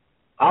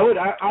 I would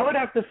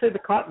have to say the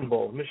Cotton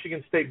Bowl,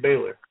 Michigan State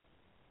Baylor.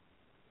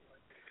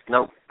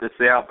 Nope, it's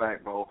the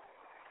Outback Bowl.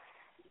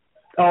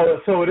 Oh,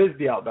 so it is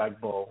the Outback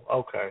Bowl.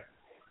 Okay.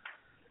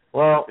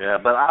 Well. Yeah,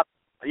 but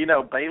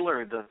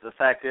Baylor, the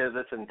fact is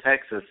it's in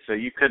Texas, so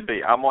you could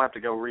be. I'm gonna have to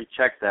go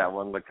recheck that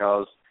one,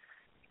 because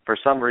for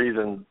some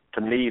reason,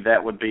 to me,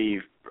 that would be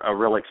a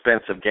real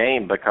expensive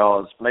game,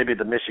 because maybe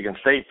the Michigan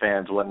State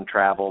fans wouldn't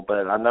travel,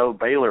 but I know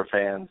Baylor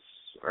fans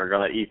are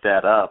going to eat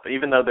that up,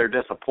 even though they're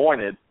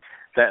disappointed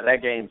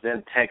that game's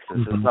in Texas.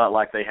 Mm-hmm. It's not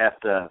like they have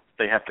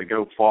to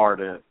go far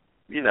to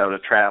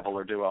travel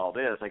or do all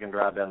this. They can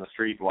drive down the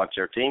street and watch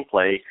their team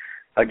play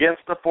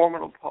against a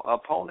formidable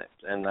opponent.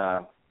 And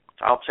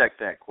I'll check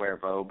that,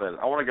 Cuervo. But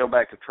I want to go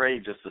back to Trey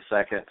just a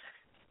second.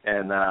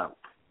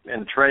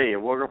 And Trey,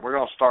 we're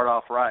going to start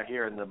off right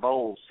here in the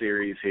bowl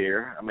series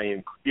here. I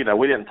mean, you know,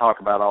 we didn't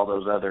talk about all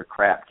those other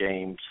crap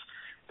games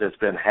that's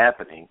been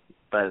happening.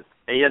 But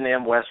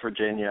A&M, West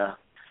Virginia,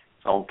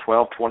 on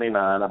 12/29,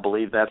 I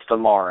believe that's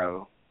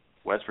tomorrow.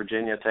 West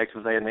Virginia,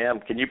 Texas A&M.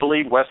 Can you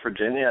believe West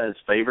Virginia is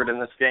favored in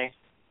this game?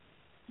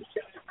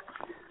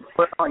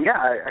 Well, yeah,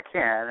 I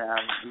can.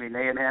 I mean,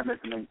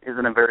 A&M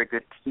isn't a very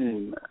good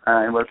team,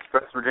 and West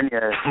Virginia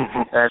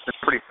has been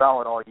pretty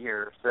solid all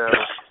year. So,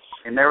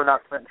 and they're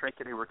without Clint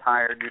Trinket, who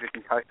retired due to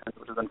concussions,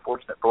 which is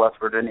unfortunate for West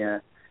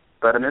Virginia.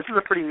 But I mean, this is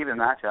a pretty even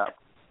matchup.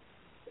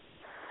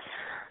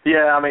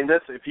 Yeah, I mean,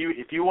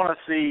 if you want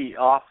to see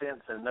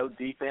offense and no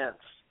defense,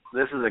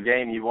 this is a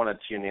game you want to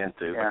tune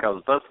into,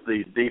 because both of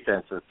these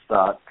defenses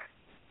suck.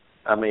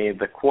 I mean,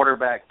 the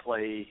quarterback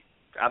play.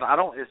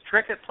 Is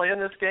Trinket playing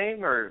this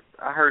game, or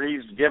I heard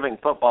he's giving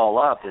football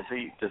up? Does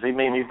he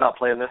mean he's not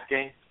playing this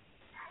game?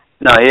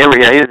 No,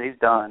 he's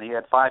done. He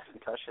had 5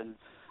 concussions,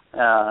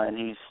 and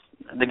he's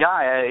the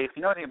guy. If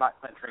you know anything about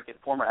Clint Trinket,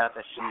 former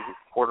FSU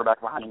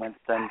quarterback behind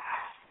Winston,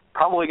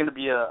 probably going to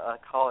be a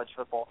college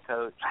football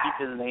coach.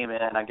 Keep his name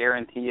in. I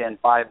guarantee you in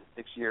 5-6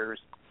 years,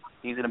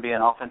 he's going to be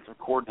an offensive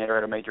coordinator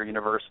at a major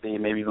university,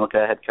 maybe even look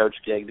at a head coach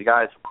gig. The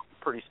guy's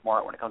pretty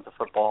smart when it comes to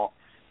football.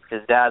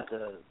 His dad's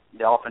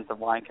the offensive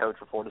line coach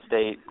for Florida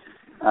State.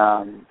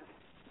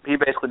 He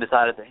basically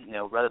decided that, you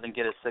know, rather than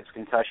get his 6th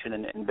concussion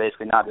and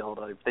basically not be able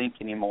to think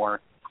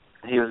anymore,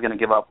 he was going to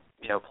give up,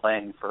 you know,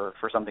 playing for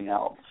something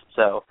else.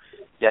 So,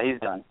 yeah, he's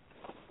done.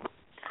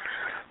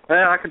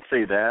 Well, I can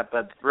see that.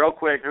 But real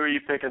quick, who are you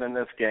picking in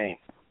this game?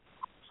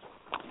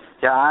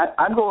 Yeah,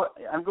 I'm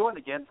going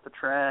against the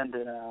trend,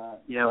 and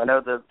I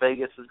know that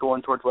Vegas is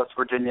going towards West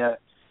Virginia.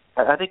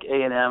 I think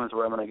A&M is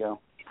where I'm going to go.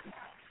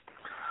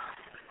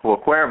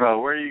 Well,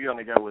 Cuervo, where are you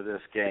going to go with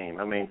this game?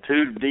 I mean,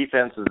 two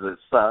defenses that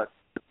suck,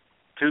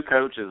 two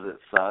coaches that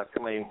suck.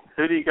 I mean,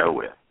 who do you go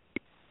with?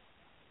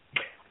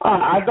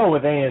 I go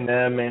with A&M,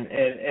 and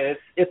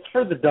it's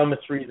for the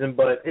dumbest reason,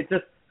 but it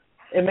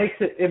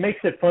makes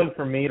it fun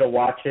for me to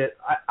watch it.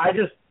 I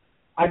just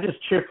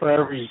cheer for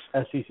every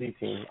SEC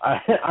team.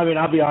 I mean,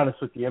 I'll be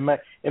honest with you.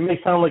 It may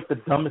sound like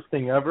the dumbest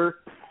thing ever,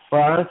 but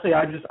honestly,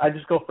 I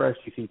just go for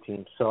SEC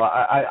teams. So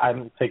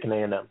I'm taking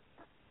A&M.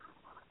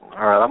 All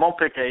right, I'm gonna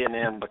pick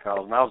A&M because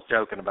I was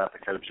joking about the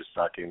coaches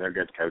sucking. They're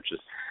good coaches.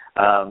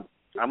 I'm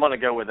gonna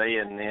go with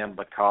A&M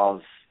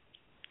because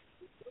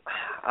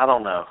I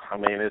don't know. I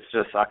mean, it's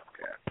just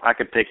I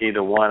could pick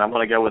either one. I'm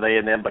gonna go with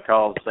A&M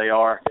because they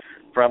are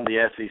from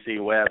the SEC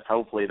West.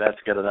 Hopefully that's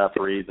good enough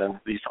reason.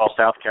 We saw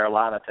South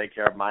Carolina take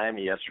care of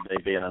Miami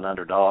yesterday being an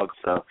underdog.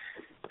 So,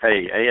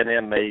 hey,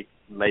 A&M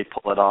may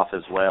pull it off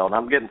as well. And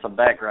I'm getting some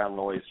background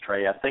noise,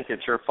 Trey. I think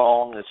it's your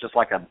phone. It's just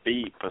like a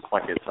beep. It's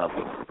like it's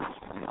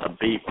a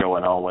beep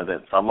going on with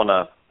it. So I'm going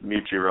to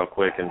mute you real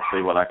quick and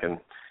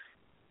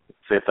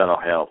see if that'll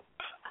help.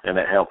 And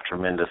it helped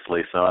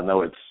tremendously. So I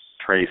know it's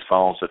Trey's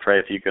phone. So, Trey,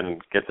 if you can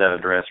get that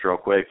addressed real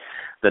quick.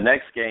 The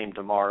next game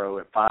tomorrow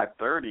at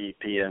 5:30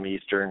 p.m.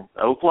 Eastern,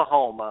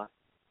 Oklahoma,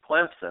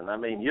 Clemson. I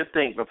mean, you'd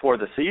think before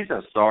the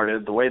season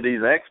started, the way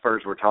these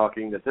experts were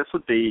talking, that this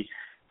would be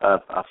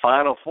a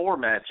Final Four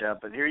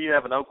matchup. But here you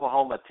have an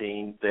Oklahoma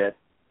team that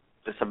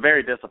it's a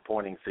very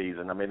disappointing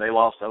season. I mean, they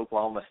lost to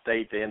Oklahoma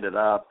State to end it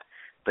up.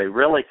 They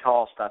really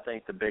cost, I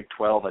think, the Big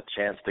 12 a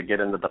chance to get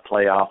into the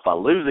playoff by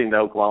losing to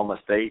Oklahoma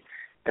State.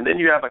 And then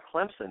you have a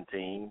Clemson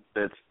team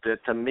that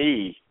to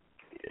me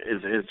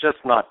is just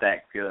not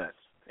that good.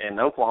 And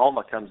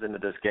Oklahoma comes into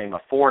this game a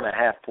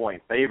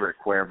 4.5-point favorite,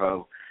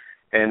 Cuervo.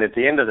 And at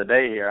the end of the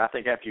day here, I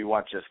think after you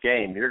watch this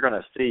game, you're going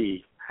to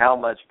see how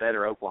much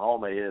better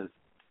Oklahoma is,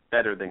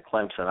 better than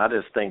Clemson. I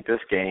just think this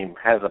game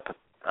has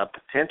a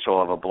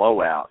potential of a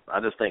blowout.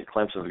 I just think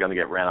Clemson's going to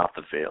get ran off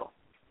the field.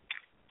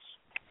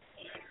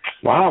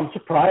 Wow, I'm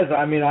surprised.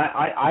 I mean,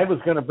 I was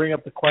going to bring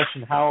up the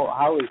question,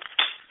 how is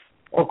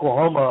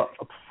Oklahoma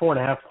a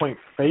 4.5-point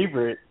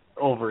favorite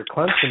over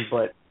Clemson,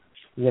 but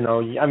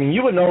I mean,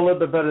 you would know a little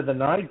bit better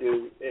than I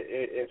do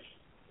if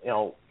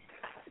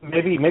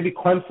maybe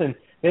Clemson.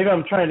 Maybe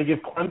I'm trying to give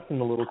Clemson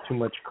a little too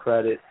much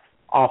credit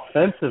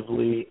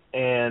offensively,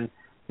 and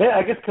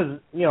I guess because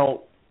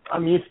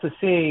I'm used to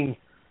seeing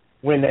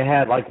when they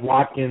had like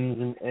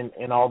Watkins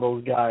and all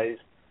those guys,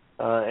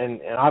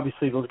 and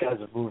obviously those guys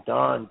have moved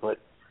on, but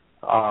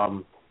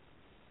Clemson's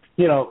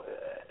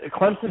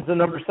the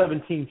number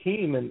 17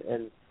 team,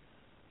 and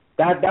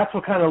that's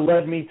what kind of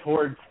led me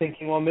towards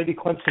thinking, well, maybe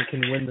Clemson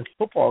can win this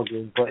football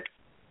game. But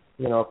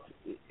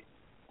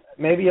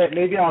maybe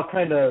I'll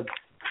kind of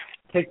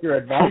take your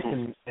advice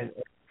and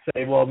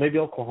say, well, maybe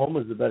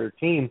Oklahoma's the better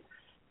team.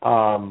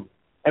 I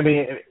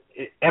mean,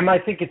 am I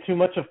thinking too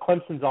much of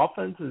Clemson's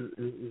offense?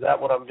 Is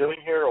that what I'm doing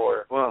here,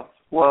 or? Well,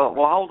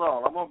 hold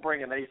on. I'm gonna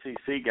bring an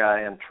ACC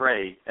guy in,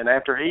 Trey, and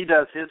after he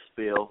does his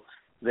spiel,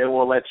 then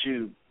we'll let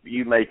you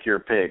make your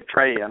pick.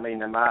 Trey, I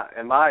mean, am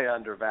I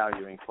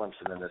undervaluing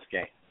Clemson in this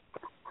game?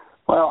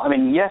 Well, I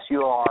mean, yes,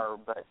 you are,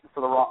 but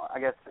for the wrong, I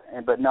guess.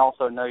 But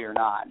also, no, you're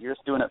not. You're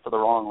just doing it for the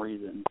wrong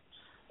reasons.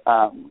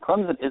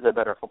 Clemson is a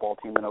better football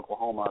team than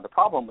Oklahoma. The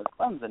problem with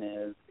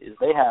Clemson is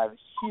they have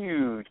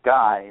huge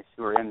guys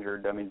who are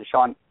injured. I mean,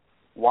 Deshaun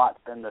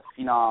Watson, the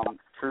phenom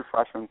true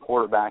freshman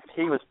quarterback,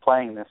 he was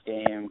playing this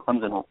game.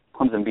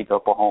 Clemson beat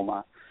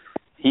Oklahoma.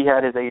 He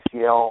had his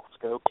ACL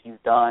scoped. He's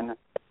done.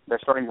 They're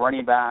starting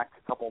running back,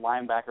 a couple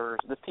linebackers.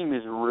 This team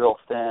is real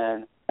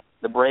thin.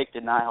 The break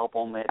did not help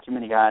them. They had too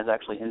many guys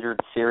actually injured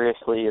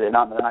seriously. They're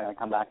not going to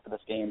come back for this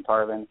game,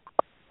 Tarvin.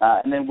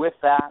 And then with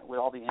that, with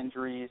all the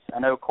injuries, I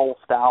know Cole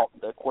Stout,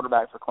 the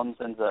quarterback for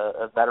Clemson's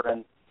a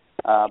veteran,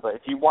 but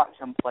if you watch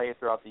him play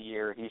throughout the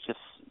year, he's just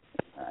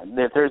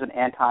if there's an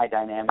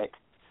anti-dynamic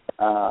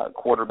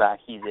quarterback,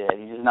 he's it.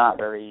 He's just not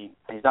very.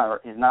 He's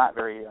not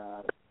very.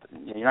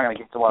 You're not going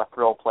to get a lot of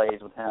thrill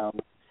plays with him.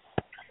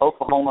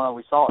 Oklahoma,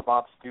 we saw what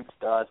Bob Stoops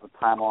does with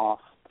time off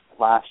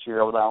last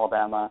year with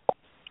Alabama.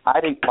 I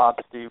think Bob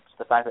Stoops,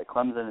 the fact that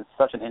Clemson is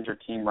such an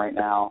injured team right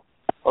now,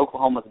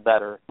 Oklahoma's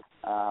better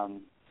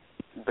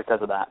because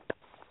of that.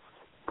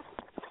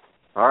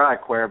 All right,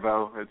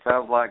 Cuervo. It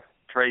sounds like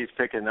Trey's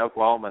picking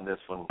Oklahoma in this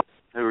one.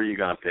 Who are you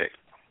going to pick?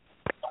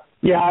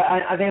 Yeah,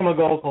 I think I'm going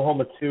to go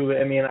Oklahoma too.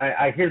 I mean,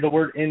 I hear the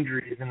word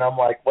injuries, and I'm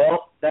like,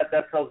 well, that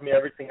tells me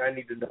everything I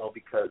need to know,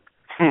 because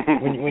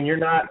when you're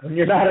not at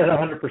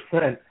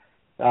 100%,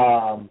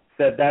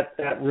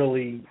 that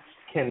really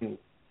can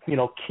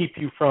keep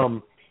you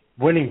from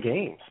winning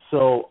games.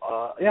 So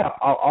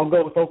I'll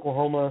go with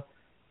Oklahoma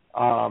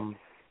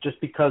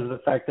just because of the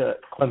fact that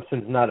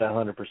Clemson's not at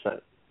 100%.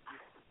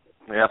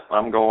 Yep,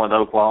 I'm going with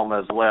Oklahoma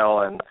as well,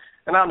 and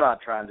I'm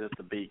not trying just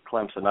to beat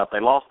Clemson up. They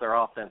lost their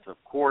offensive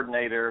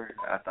coordinator.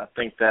 I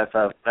think that's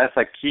a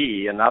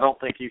key, and I don't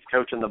think he's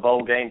coaching the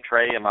bowl game.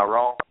 Trey, am I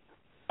wrong?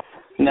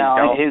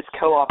 No, his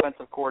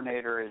co-offensive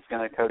coordinator is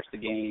going to coach the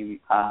game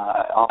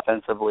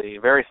offensively.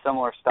 Very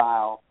similar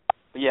style.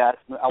 But yeah,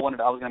 I was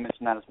going to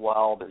mention that as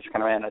well, but just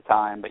kind of ran out of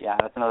time. But yeah,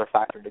 that's another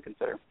factor to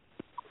consider.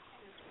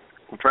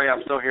 Well, Trey,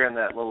 I'm still hearing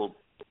that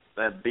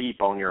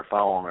beep on your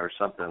phone or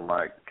something.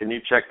 Like, can you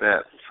check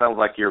that? Sounds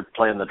like you're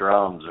playing the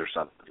drums or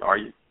something. Are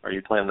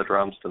you playing the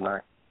drums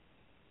tonight?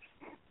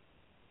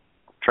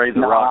 Trey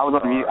the rock I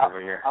was on mute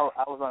over here. I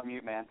was on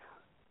mute, man.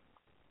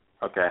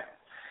 Okay.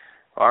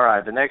 All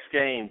right, the next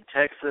game,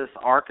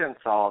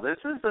 Texas-Arkansas. This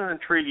is an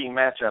intriguing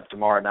matchup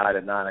tomorrow night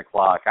at 9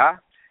 o'clock.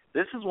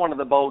 This is one of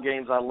the bowl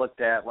games I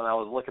looked at when I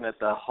was looking at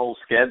the whole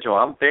schedule.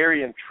 I'm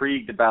very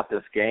intrigued about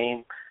this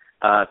game.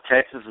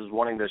 Texas is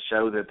wanting to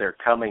show that they're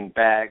coming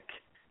back.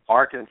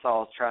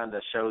 Arkansas is trying to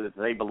show that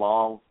they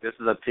belong. This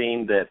is a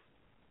team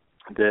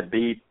that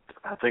beat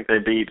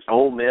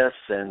Ole Miss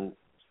and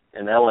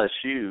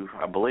LSU.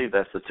 I believe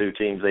that's the two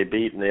teams they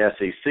beat in the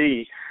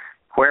SEC.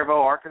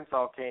 Cuervo,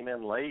 Arkansas came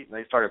in late, and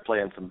they started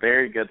playing some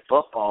very good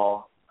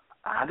football.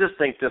 I just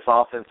think this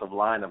offensive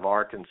line of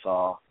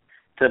Arkansas,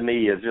 to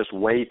me, is just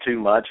way too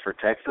much for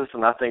Texas,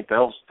 and I think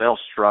they'll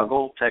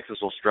struggle. Texas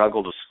will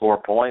struggle to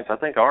score points. I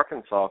think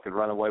Arkansas could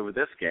run away with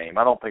this game.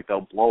 I don't think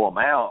they'll blow them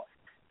out,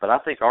 but I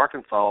think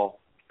Arkansas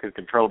could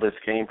control this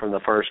game from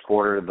the first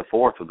quarter to the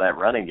fourth with that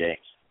running game.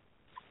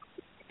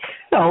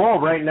 Yeah,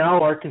 well, right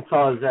now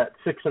Arkansas is at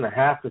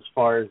 6.5 as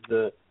far as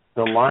the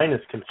line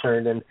is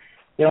concerned, and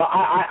you know,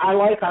 I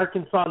like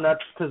Arkansas not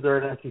just because they're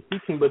an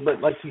SEC team, but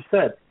like you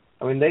said,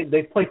 I mean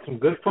they played some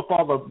good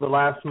football the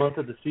last month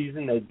of the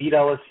season. They beat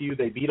LSU,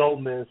 they beat Ole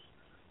Miss,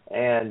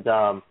 and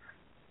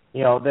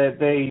you know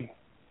they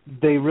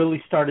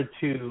really started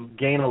to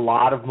gain a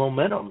lot of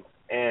momentum,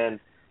 and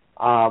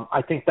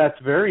I think that's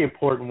very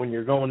important when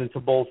you're going into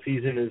bowl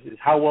season is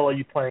how well are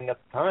you playing at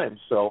the time.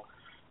 So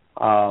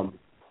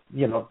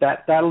you know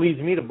that leads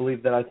me to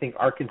believe that I think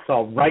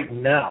Arkansas right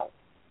now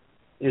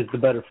is the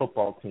better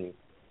football team.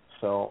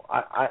 So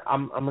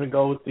I'm going to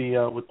go with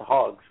the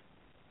Hogs.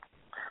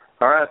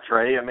 All right,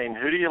 Trey. I mean,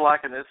 who do you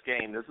like in this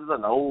game? This is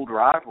an old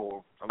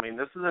rival. I mean,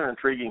 this is an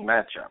intriguing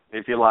matchup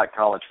if you like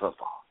college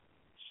football.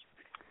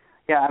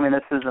 Yeah, I mean,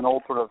 this is an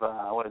old sort of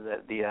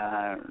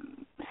the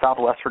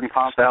Southwestern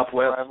Conference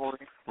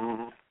rivalry.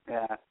 Mm-hmm.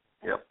 Yeah.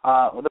 Yep.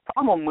 Well, the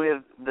problem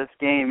with this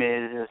game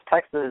is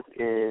Texas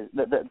is.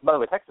 By the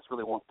way, Texas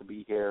really wants to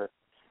be here.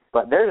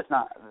 But they're just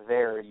not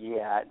there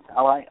yet.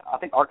 I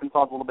think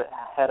Arkansas is a little bit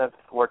ahead of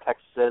where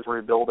Texas is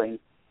rebuilding.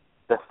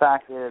 The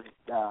fact is,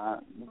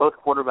 both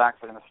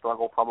quarterbacks are going to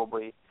struggle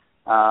probably.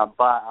 But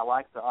I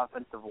like the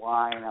offensive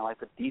line. I like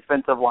the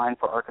defensive line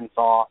for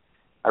Arkansas.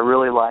 I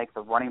really like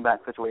the running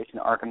back situation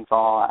at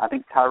Arkansas. I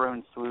think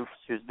Tyrone Swoops,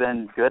 who's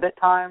been good at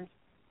times,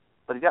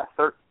 but he's got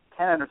 10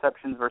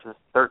 interceptions versus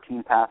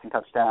 13 passing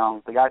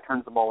touchdowns. The guy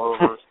turns the ball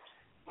over.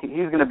 He's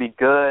going to be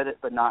good,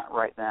 but not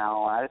right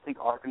now. I think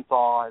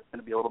Arkansas is going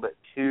to be a little bit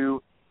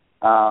too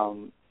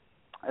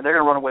they're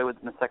going to run away with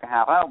in the second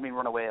half. I don't mean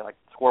run away like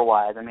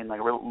score-wise. I mean like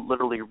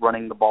literally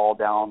running the ball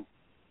down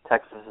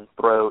Texas's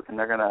throat, and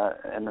they're going to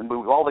and then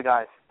move all the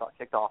guys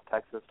kicked off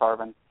Texas,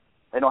 Tarvin.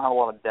 They don't have a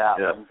lot of depth,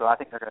 and so I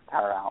think they're going to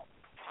tire out.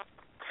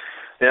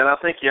 Yeah, and I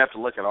think you have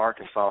to look at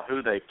Arkansas,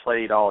 who they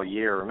played all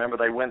year. Remember,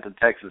 they went to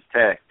Texas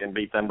Tech and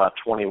beat them by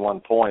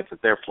 21 points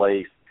at their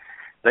place.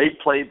 They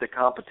played the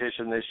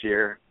competition this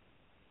year,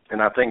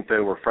 and I think they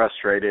were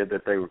frustrated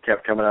that they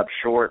kept coming up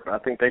short. I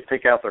think they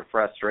took out their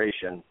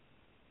frustration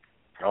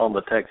on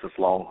the Texas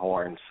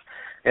Longhorns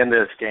in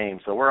this game.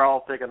 So we're all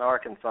picking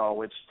Arkansas,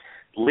 which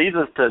leads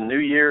us to New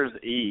Year's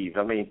Eve.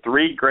 I mean,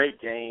 3 great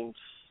games,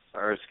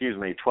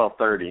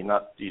 12:30,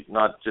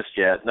 not just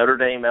yet. Notre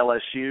Dame,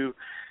 LSU,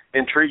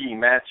 intriguing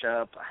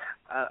matchup.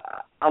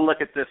 I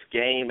look at this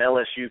game,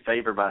 LSU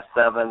favored by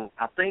 7.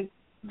 I think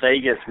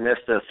Vegas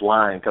missed this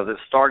line because it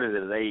started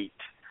at 8.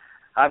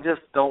 I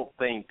just don't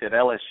think that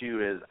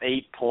LSU is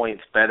 8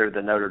 points better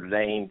than Notre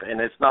Dame,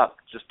 and it's not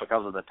just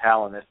because of the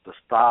talent, it's the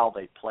style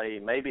they play.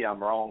 Maybe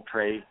I'm wrong,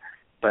 Trey,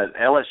 but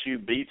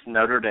LSU beats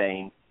Notre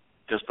Dame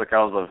just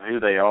because of who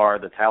they are,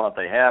 the talent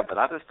they have, but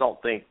I just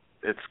don't think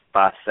it's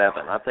by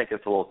 7. I think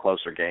it's a little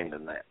closer game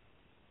than that.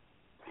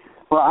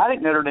 Well, I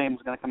think Notre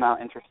Dame's going to come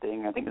out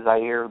interesting. I think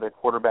Zaire, the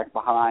quarterback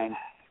behind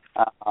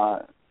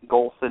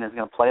Golson, is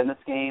going to play in this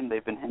game.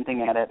 They've been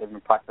hinting at it. They've been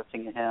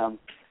practicing him.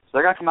 So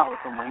they're going to come out with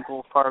some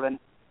wrinkles, Tarvin.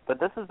 But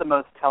this is the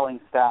most telling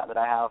stat that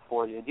I have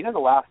for you. Do you know the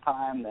last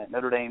time that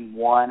Notre Dame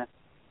won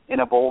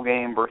in a bowl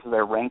game versus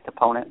their ranked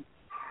opponent?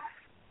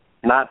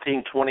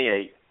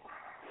 1928.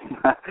 It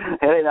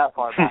ain't that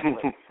far back.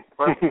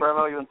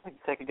 Brevo, you want to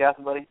take a guess,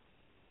 buddy?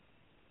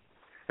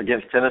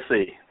 Against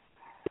Tennessee.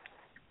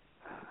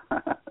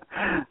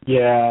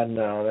 Yeah,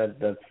 no,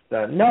 that's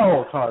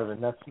no, Tarvin.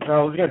 It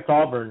was against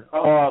Auburn.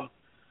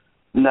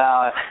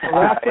 No.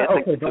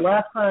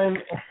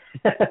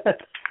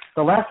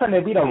 The last time they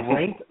beat a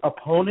ranked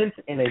opponent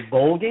in a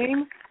bowl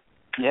game?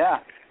 Yeah,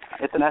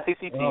 it's an SEC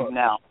team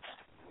now.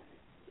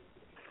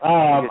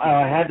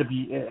 It had to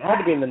be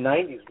in the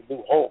 90s with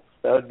Lou Holtz.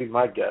 That would be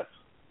my guess.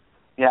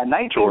 Yeah,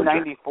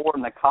 1994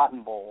 in the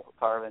Cotton Bowl,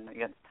 Tarvin,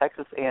 against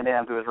Texas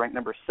A&M, who was ranked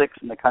number 6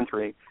 in the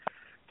country.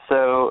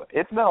 So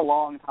it's been a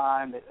long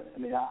time. I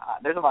mean,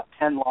 there's about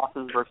 10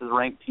 losses versus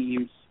ranked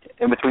teams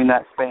in between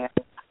that span.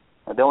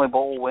 The only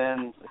bowl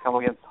wins come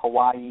against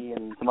Hawaii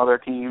and some other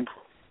teams.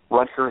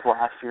 Rutgers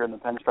last year in the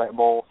Pinstripe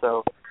Bowl.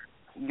 So,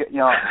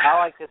 I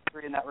like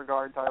history in that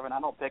regard, Tarvin. I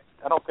don't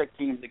pick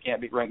teams that can't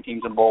beat ranked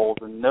teams in bowls,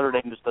 and Notre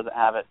Dame just doesn't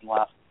have it in the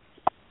last.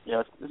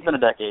 It's been a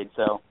decade.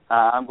 So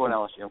I'm going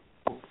LSU.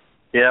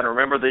 Yeah, and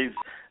remember these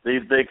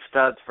big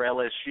studs for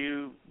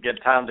LSU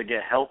get time to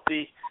get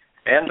healthy,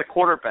 and the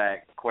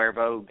quarterback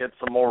Cuervo get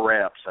some more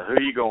reps. So who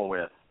are you going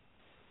with?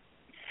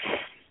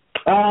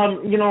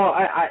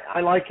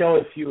 I like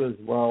LSU as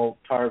well,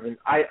 Tarvin.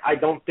 I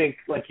don't think,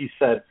 like you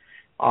said,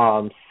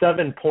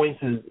 7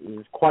 points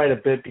is quite a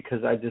bit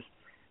because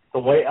the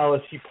way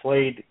LSU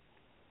played,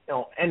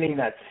 ending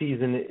that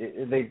season,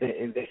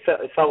 it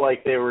felt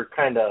like they were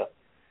kind of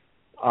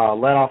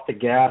let off the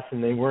gas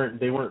and they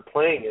weren't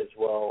playing as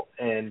well.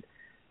 And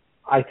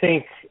I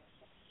think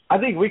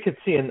we could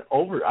see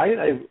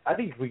I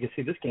think we could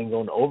see this game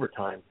going to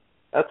overtime.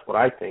 That's what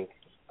I think.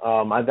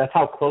 That's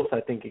how close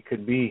I think it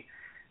could be.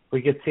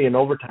 We could see an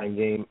overtime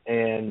game,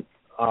 and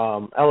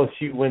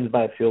LSU wins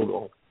by a field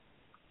goal.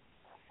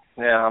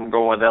 Yeah, I'm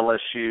going with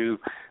LSU,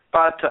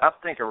 but I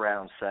think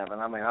around 7.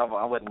 I mean,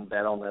 I wouldn't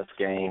bet on this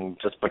game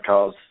just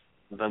because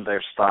of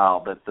their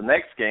style. But the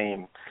next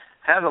game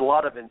has a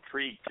lot of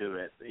intrigue to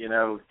it,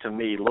 to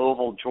me.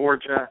 Louisville,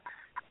 Georgia.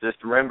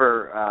 Just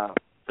remember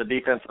the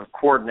defensive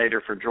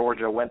coordinator for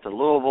Georgia went to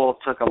Louisville,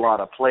 took a lot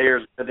of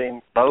players with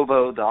him.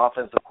 Bobo, the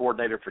offensive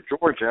coordinator for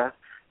Georgia,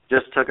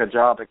 just took a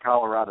job at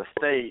Colorado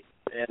State.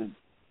 And,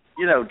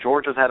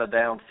 Georgia's had a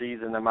down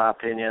season, in my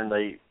opinion.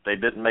 They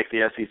didn't make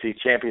the SEC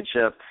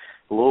championship.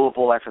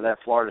 Louisville, after that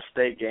Florida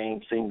State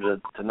game, seemed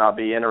to not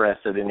be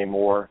interested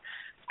anymore.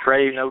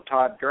 Trey,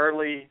 Todd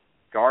Gurley.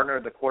 Gardner,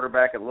 the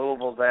quarterback at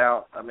Louisville's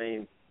out. I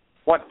mean,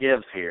 what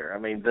gives here? I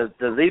mean, does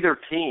either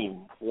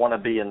team want to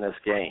be in this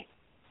game?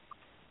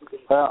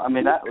 Well, I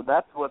mean,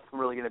 that's what's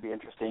really going to be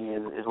interesting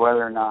is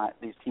whether or not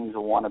these teams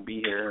will want to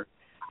be here.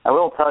 I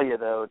will tell you,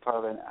 though,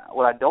 Tarvin,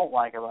 what I don't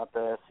like about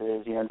this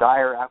is,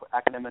 Dyer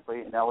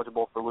academically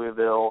ineligible for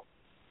Louisville.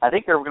 I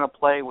think they're going to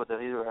play with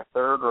either a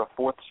third or a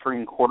fourth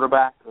string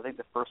quarterback. I think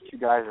the first 2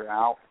 guys are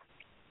out.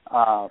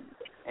 Last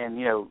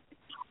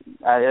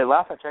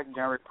I checked,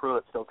 Jeremy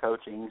Pruitt's still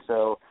coaching,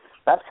 so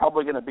that's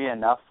probably going to be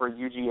enough for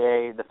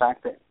UGA. The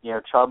fact that,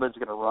 Chubb is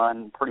going to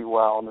run pretty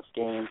well in this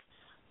game.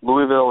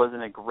 Louisville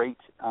isn't a great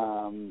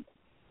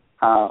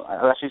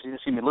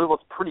Louisville's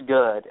pretty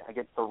good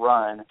against the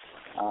run.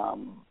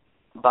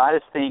 But I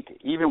just think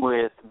even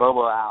with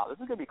Bobo out, this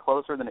is going to be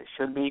closer than it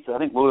should be because I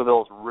think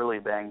Louisville's really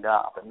banged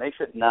up, and they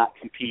should not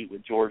compete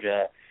with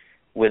Georgia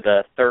with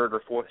a third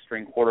or fourth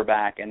string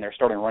quarterback and their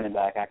starting running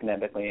back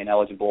academically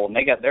ineligible. And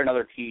they're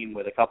another team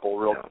with a couple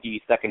real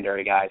key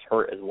secondary guys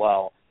hurt as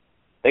well.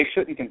 They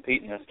shouldn't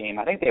compete in this game.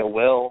 I think they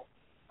will.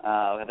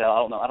 I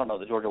don't know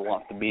that Georgia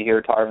wants to be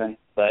here, Tarvin.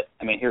 But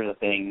I mean, here's the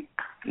thing: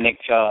 Nick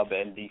Chubb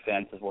and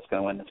defense is what's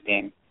going to win this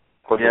game.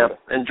 Yeah,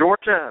 and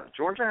Georgia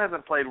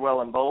hasn't played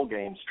well in bowl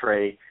games,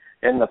 Trey,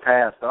 in the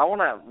past. But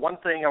one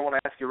thing I want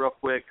to ask you real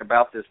quick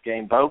about this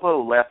game.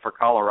 Bobo left for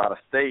Colorado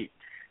State,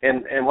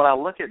 and when I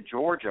look at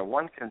Georgia,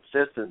 one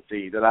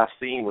consistency that I've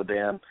seen with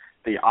them,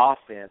 the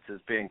offense has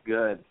been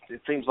good.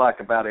 It seems like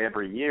about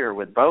every year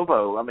with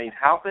Bobo. I mean,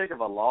 how big of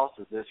a loss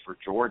is this for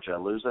Georgia,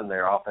 losing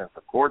their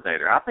offensive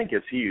coordinator? I think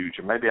it's huge,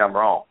 or maybe I'm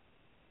wrong.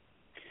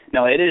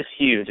 No, it is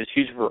huge. It's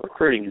huge for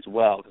recruiting as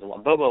well because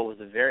Bobo was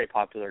a very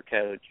popular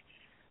coach.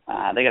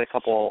 They got a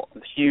couple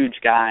of huge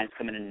guys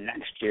coming in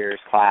next year's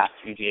class,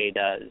 UGA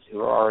does, who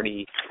are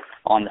already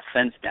on the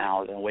fence now.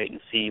 They're going to wait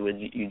and see with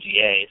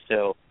UGA.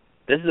 So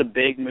this is a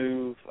big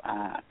move.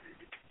 I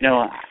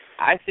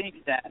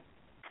think that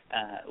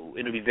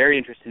it'll be very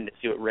interesting to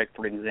see what Rick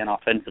brings in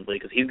offensively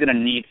because he's going to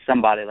need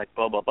somebody like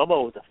Bobo.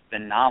 Bobo was a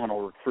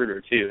phenomenal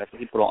recruiter, too. That's what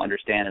people don't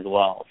understand as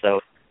well. So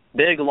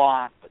big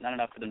loss, but not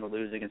enough for them to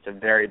lose against a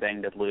very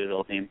banged-up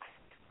Louisville team.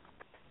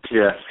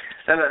 Yeah,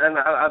 and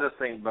I just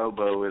think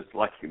Bobo is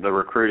like the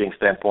recruiting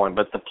standpoint,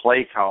 but the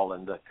play call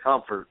and the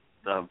comfort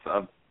of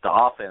the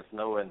offense,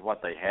 knowing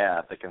what they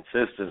have, the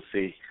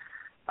consistency.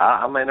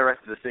 I'm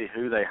interested to see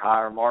who they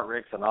hire. Mark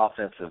Richt's an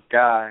offensive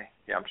guy.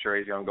 Yeah, I'm sure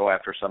he's going to go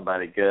after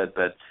somebody good.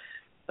 But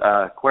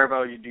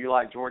Cuervo, do you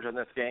like Georgia in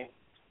this game?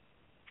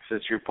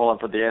 Since you're pulling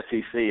for the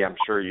SEC, I'm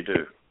sure you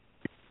do.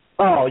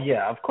 Oh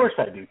yeah, of course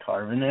I do,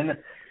 Tarvin. And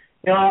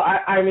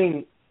I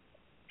mean,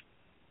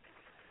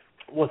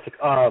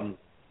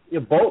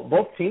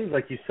 both teams,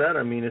 like you said,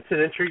 I mean, it's an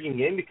intriguing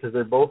game because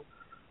they both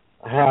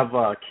have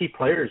key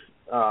players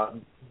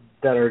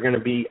that are going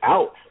to be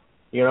out.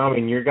 I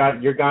mean, your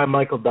guy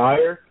Michael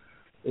Dyer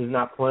is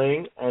not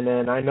playing, and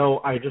then I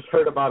just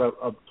heard about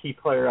a key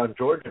player on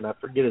Georgia, and I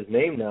forget his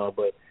name now,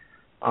 but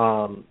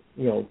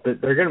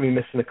they're going to be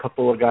missing a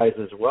couple of guys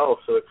as well.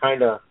 So it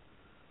kind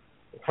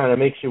of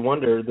makes you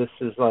wonder. This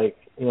is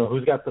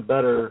who's got the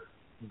better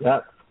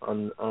depth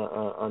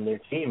on their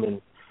team,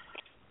 and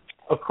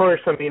of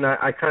course, I mean,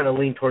 I kind of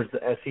lean towards the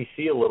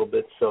SEC a little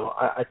bit, so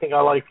I think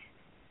I like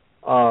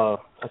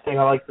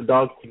the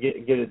Dogs to get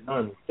it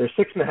done. They're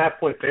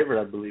 6.5-point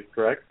favorite, I believe,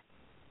 correct?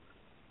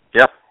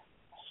 Yep.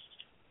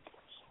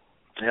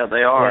 Yeah,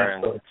 they are.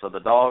 Yeah, and so the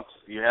Dogs,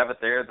 you have it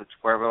there. That's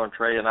Cuervo and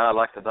Trey and I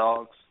like the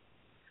Dogs.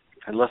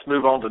 And let's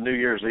move on to New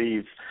Year's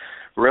Eve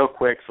real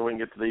quick so we can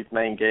get to these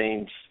main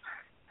games.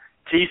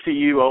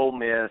 TCU, Ole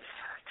Miss.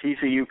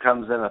 TCU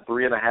comes in a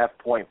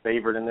 3.5-point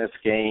favorite in this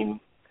game.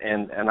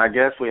 And I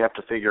guess we have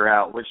to figure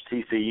out which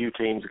TCU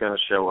team's going to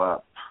show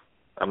up.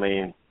 I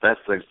mean, that's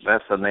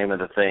the name of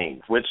the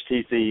thing. Which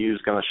TCU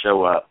is going to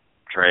show up,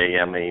 Trey?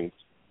 I mean,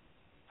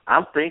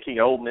 I'm thinking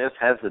Ole Miss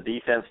has the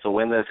defense to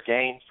win this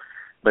game,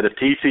 but if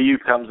TCU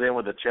comes in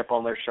with a chip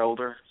on their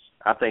shoulder,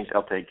 I think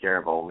they'll take care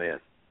of Ole Miss.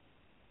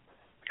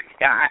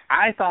 Yeah,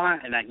 I thought,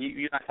 and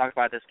you and I talked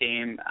about this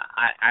game,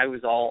 I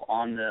was all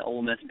on the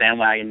Ole Miss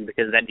bandwagon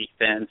because that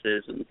defense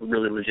is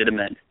really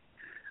legitimate.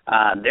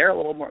 They're a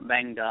little more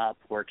banged up,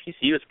 where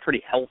TCU is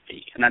pretty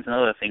healthy, and that's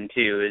another thing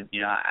too.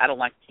 You know, I don't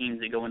like teams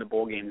that go into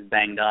bowl games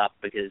banged up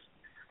because,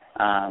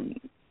 while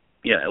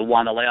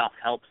the layoff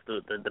helps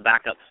the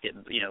backups get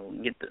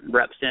the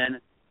reps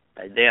in,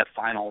 they have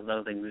finals and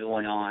other things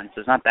going on,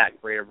 so it's not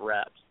that great of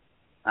reps.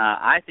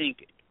 I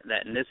think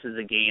that this is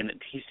a game that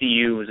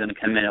TCU is going to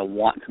come in and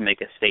want to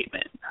make a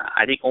statement.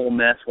 I think Ole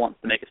Miss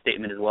wants to make a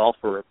statement as well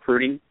for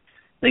recruiting.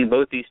 I think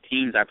both these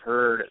teams, I've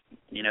heard,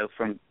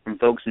 from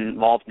folks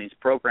involved in these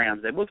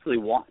programs, they both really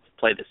want to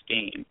play this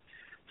game.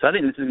 So I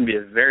think this is going to be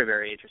a very,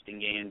 very interesting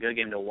game, good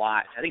game to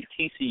watch. I think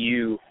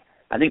TCU,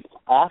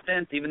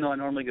 offense, even though I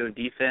normally go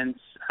defense,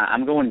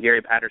 I'm going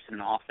Gary Patterson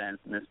in offense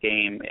in this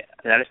game.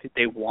 I just think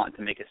they want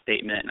to make a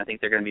statement, and I think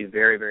they're going to be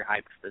very, very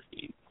hyped for this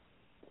game.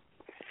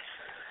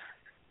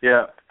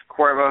 Yeah.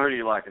 Cuervo, who do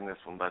you like in this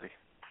one, buddy?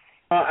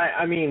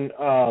 I'm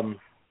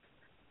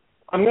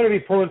going to be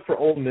pulling for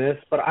Ole Miss,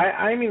 but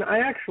I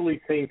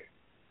actually think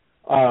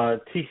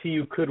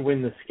TCU could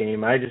win this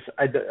game. I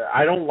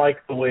don't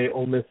like the way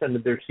Ole Miss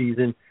ended their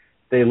season.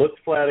 They looked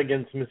flat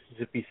against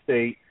Mississippi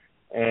State,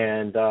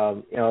 and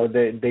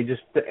they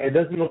just, it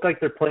doesn't look like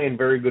they're playing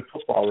very good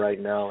football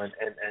right now. And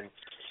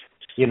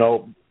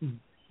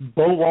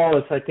Bo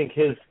Wallace, I think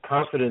his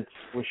confidence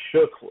was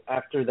shook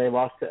after they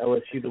lost to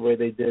LSU the way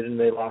they did, and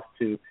they lost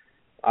to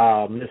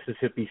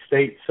Mississippi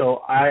State.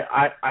 So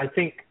I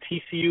think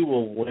TCU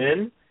will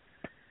win.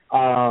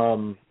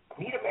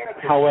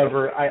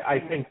 However, I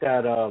think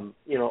that I'm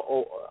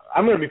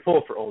going to be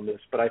pulling for Ole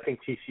Miss, but I think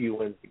TCU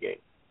wins the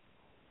game.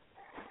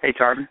 Hey,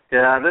 Tarvin.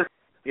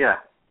 Yeah.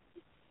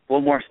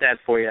 One more stat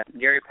for you.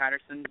 Gary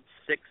Patterson,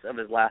 6 of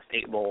his last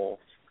 8 bowls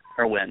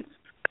are wins.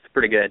 That's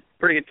pretty good.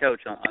 Pretty good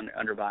coach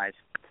under Vise.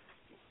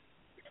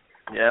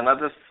 Yeah, and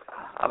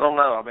I don't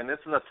know. I mean, this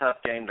is a tough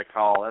game to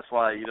call. That's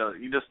why,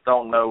 you just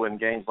don't know in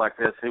games like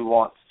this who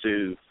wants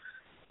to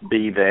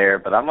be there.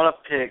 But I'm going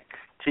to pick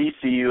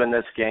TCU in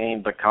this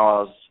game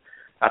because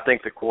I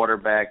think the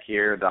quarterback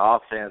here, the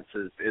offense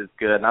is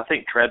good. And I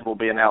think Treadwell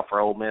being out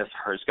for Ole Miss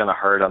is going to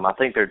hurt them. I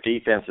think their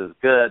defense is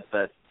good,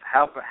 but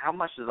how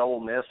much does Ole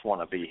Miss want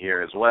to be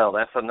here as well?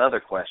 That's another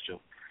question.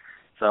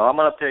 So I'm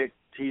going to pick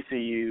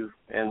TCU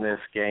in this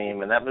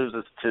game, and that moves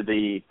us to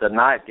the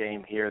night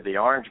game here, the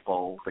Orange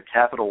Bowl, the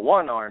Capital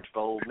One Orange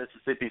Bowl,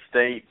 Mississippi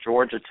State,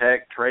 Georgia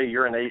Tech. Trey,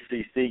 you're an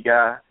ACC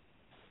guy,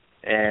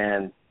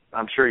 and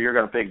I'm sure you're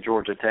going to pick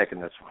Georgia Tech in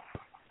this one.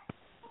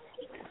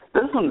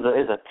 This one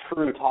is a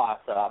true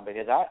toss-up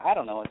because I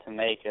don't know what to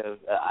make of.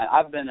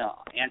 I've been an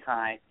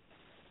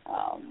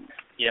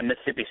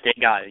Mississippi State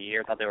guy of the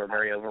year. Thought they were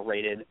very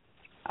overrated.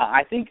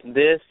 I think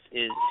this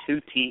is 2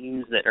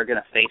 teams that are going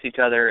to face each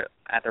other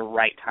at the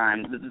right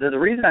time. The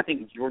reason I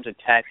think Georgia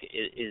Tech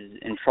is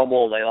in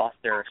trouble, they lost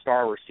their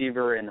star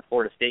receiver in the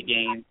Florida State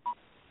game,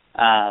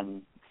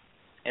 and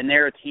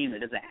they're a team that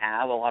doesn't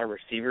have a lot of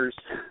receivers.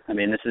 I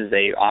mean, this is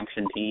a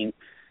option team.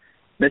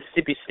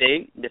 Mississippi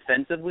State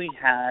defensively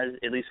has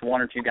at least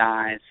 1 or 2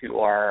 guys who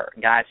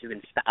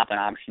can stop an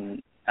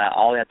option.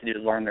 All they have to do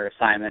is learn their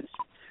assignments.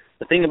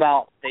 The thing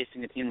about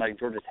facing a team like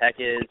Georgia Tech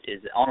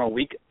is on a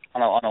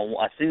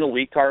single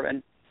week,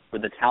 Tarvin,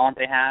 with the talent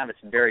they have, it's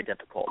very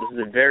difficult. This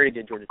is a very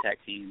good Georgia Tech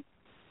team.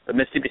 But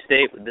Mississippi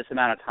State, with this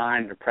amount of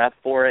time to prep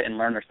for it and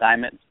learn their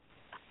assignments,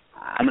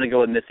 I'm going to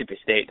go with Mississippi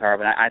State,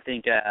 Tarvin. I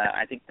think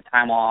the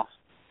time off,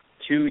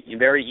 2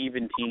 very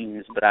even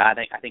teams, but I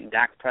think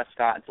Dak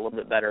Prescott's a little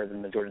bit better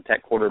than the Georgia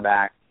Tech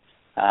quarterback,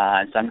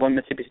 and so I'm going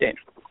Mississippi State.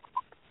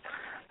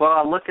 Well,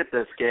 I look at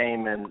this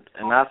game, and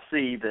I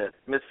see that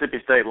Mississippi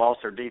State lost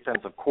their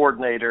defensive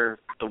coordinator.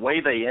 The way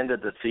they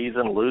ended the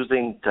season,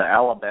 losing to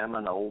Alabama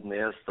and Ole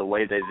Miss the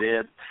way they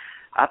did,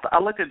 I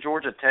look at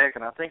Georgia Tech,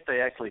 and I think they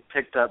actually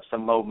picked up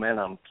some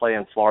momentum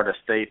playing Florida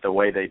State the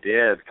way they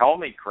did. Call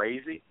me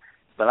crazy,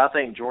 but I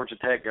think Georgia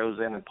Tech goes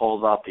in and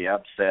pulls off the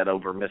upset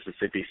over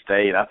Mississippi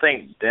State. I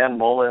think Dan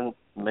Mullen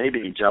may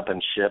be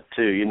jumping ship,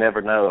 too. You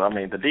never know. I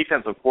mean, the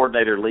defensive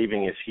coordinator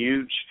leaving is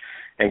huge.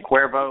 And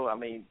Cuervo, I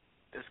mean,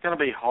 it's going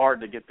to be hard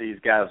to get these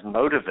guys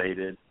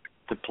motivated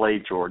to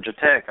play Georgia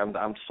Tech.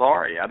 I'm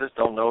sorry. I just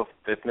don't know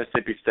if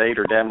Mississippi State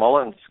or Dan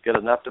Mullen's good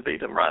enough to beat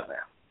them right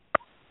now.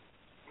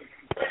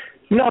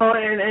 No,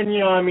 and you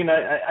know, I mean,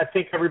 I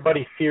think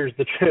everybody fears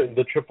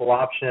the triple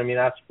option. I mean,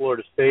 that's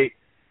Florida State.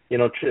 You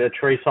know,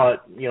 Trey saw it.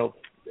 You know,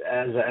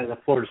 as a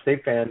Florida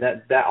State fan,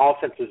 that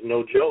offense is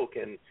no joke,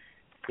 and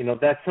you know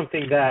that's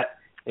something that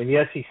in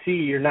the SEC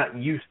you're not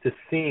used to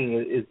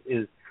seeing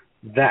is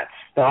that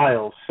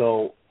style.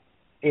 So,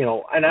 you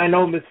know, and I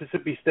know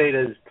Mississippi State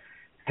has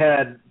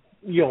had,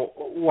 you know,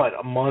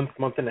 a month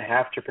and a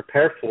half to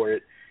prepare for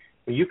it.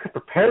 But you can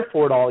prepare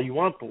for it all you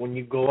want, but when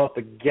you go up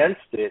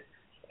against it,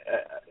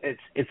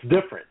 it's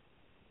different.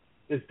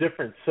 It's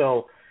different.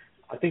 So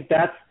I think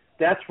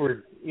that's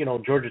where, you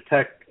know, Georgia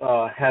Tech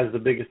has the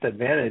biggest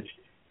advantage,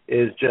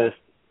 is just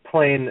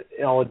playing,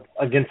 you know,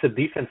 against a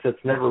defense that's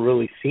never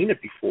really seen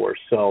it before.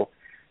 So,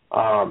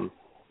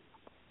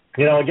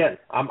 you know, again,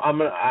 I'm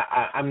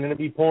gonna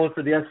be pulling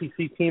for the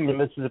SEC team in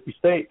Mississippi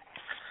State.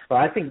 But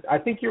I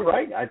think you're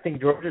right. I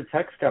think Georgia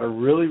Tech's got a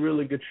really,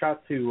 really good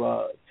shot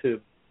to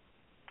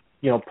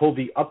you know, pull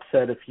the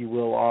upset, if you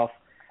will, off,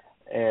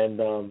 and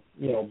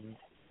you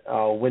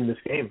know, win this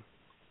game.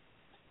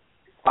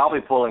 I'll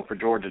be pulling for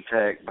Georgia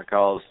Tech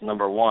because,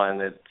 number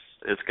one,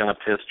 it's going to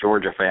piss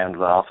Georgia fans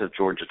off if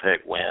Georgia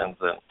Tech wins,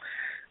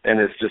 and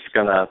it's just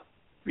going to,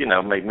 you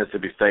know, make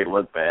Mississippi State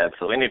look bad.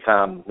 So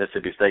anytime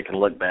Mississippi State can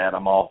look bad,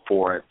 I'm all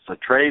for it. So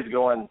Trey's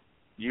going,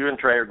 you and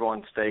Trey are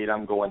going State.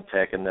 I'm going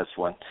Tech in this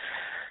one.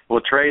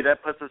 Well, Trey,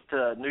 that puts us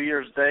to New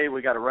Year's Day.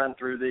 We got to run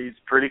through these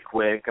pretty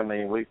quick. I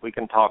mean, we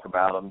can talk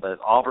about them, but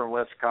Auburn,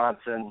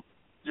 Wisconsin,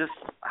 just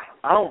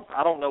I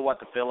don't know what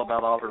to feel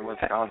about Auburn,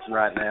 Wisconsin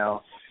right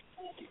now.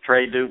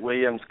 Trey Duke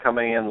Williams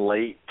coming in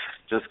late,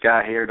 just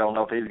got here. Don't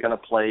know if he's going to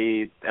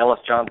play. Ellis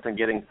Johnson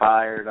getting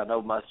fired. I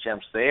know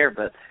Muschamp's there,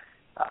 but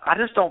I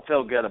just don't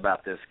feel good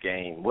about this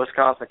game.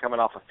 Wisconsin coming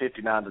off a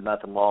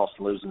 59-0 loss,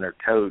 losing their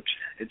coach.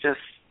 It just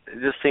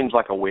seems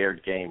like a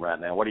weird game right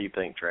now. What do you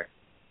think, Trey?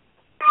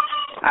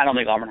 I don't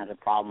think Auburn has a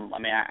problem. I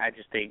mean, I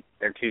just think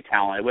they're too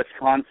talented.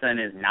 Wisconsin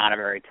is not a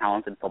very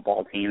talented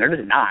football team. They're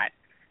just not.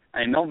 I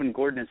mean, Melvin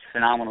Gordon is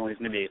phenomenal. He's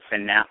going to be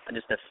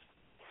just a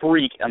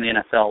freak on the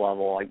NFL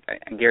level.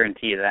 I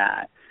guarantee you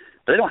that.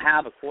 But they don't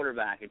have a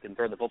quarterback who can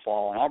throw the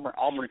football, and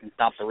Auburn can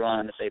stop the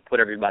run if they put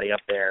everybody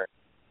up there.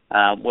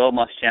 Will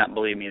Muschamp,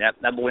 believe me,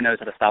 that boy knows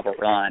how to stop a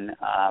run.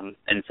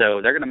 And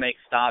so they're going to make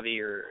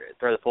Stavi or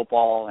throw the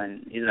football,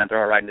 and he's going to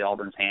throw it right into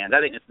Auburn's hands. I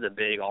think this is a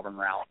big Auburn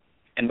route.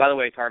 And by the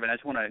way, Tarvin, I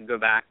just want to go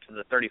back to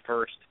the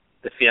 31st,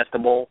 the Fiesta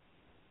Bowl.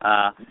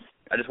 I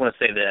just want to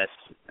say this.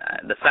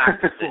 The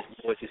fact that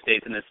Boise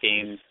State's in this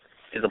game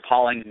is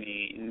appalling to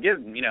me. And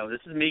this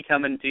is me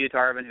coming to you,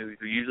 Tarvin, who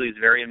usually is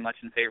very much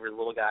in favor of the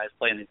little guys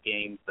playing these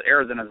games. But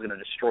Arizona's going to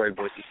destroy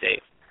Boise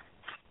State.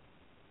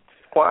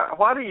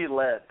 Why do you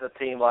let a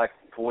team like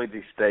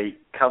Boise State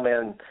come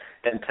in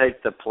and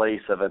take the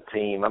place of a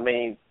team? I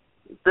mean,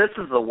 this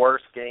is the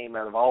worst game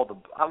out of all the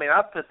 – I mean,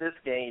 I put this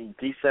game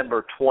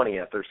December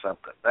 20th or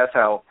something. That's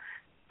how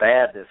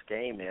bad this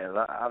game is.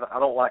 I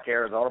don't like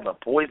Arizona, but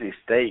Boise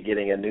State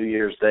getting a New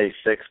Year's Day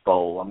Six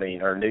Bowl,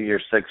 or New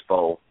Year's Six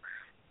Bowl,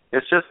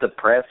 it's just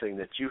depressing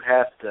that you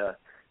have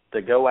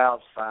to go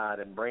outside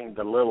and bring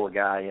the little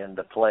guy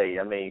into play.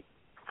 I mean,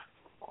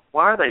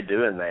 why are they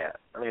doing that?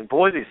 I mean,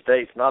 Boise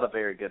State's not a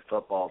very good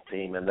football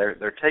team, and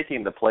they're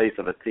taking the place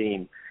of a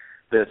team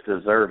that's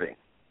deserving.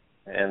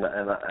 And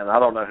I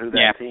don't know who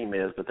that team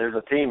is, but there's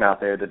a team out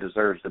there that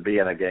deserves to be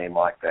in a game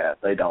like that.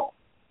 They don't.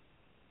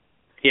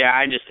 Yeah,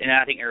 I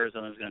think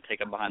Arizona's going to take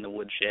it behind the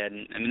woodshed.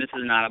 And I mean, this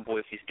is not a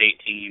Boise State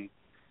team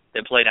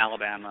that played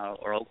Alabama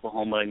or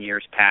Oklahoma in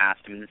years past.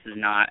 I mean, this is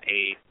not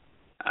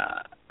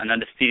an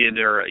undefeated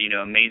or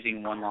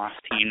amazing one-loss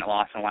team that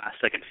lost in the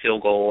last-second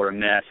field goal or a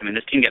miss. I mean,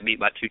 this team got beat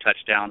by 2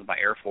 touchdowns by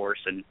Air Force,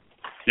 and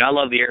I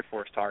love the Air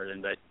Force,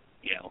 Tarzan, but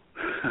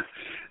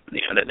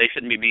they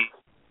shouldn't be beat.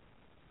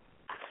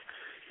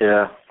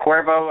 Yeah,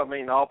 Cuervo. I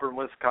mean, Auburn,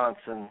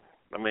 Wisconsin.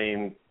 I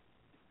mean,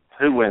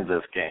 who wins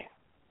this game?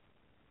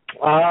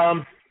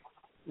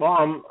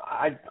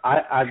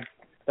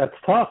 That's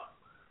tough.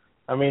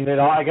 I mean,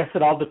 I guess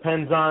it all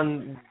depends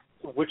on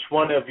which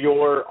one of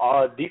your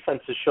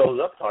defenses shows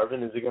up,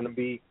 Tarvin. Is it going to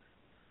be,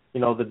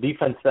 the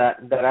defense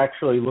that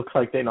actually looks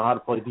like they know how to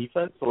play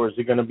defense, or is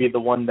it going to be the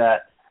one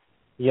that,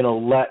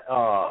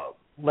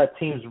 let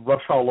teams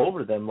rush all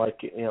over them, like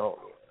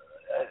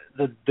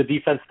the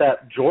defense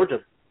that Georgia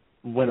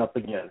went up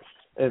against?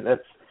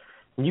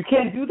 You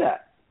can't do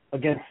that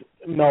against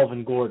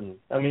Melvin Gordon.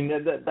 I mean,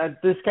 that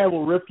this guy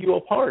will rip you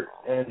apart,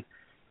 and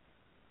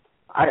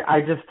I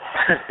just.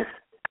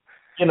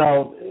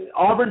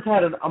 Auburn's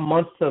had a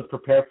month to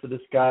prepare for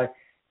this guy,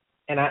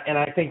 and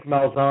I think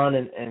Malzahn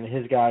and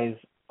his guys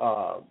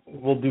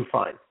will do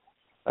fine.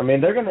 I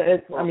mean, they're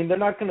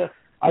not gonna.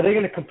 Are they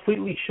gonna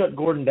completely shut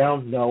Gordon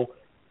down? No,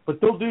 but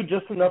they'll do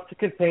just enough to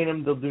contain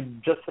him. They'll do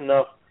just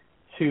enough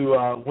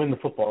to win the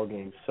football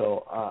game.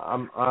 So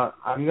I'm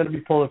gonna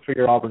be pulling for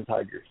your Auburn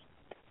Tigers.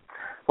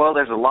 Well,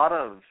 there's a lot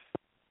of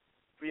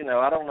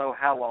I don't know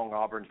how long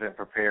Auburn's been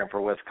preparing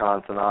for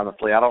Wisconsin,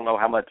 honestly. I don't know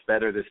how much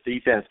better this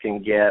defense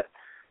can get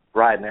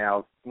right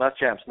now.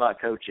 Muschamp's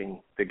not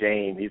coaching the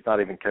game. He's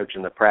not even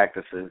coaching the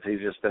practices. He's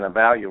just been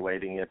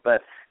evaluating it.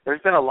 But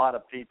there's been a lot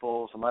of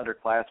people, some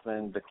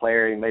underclassmen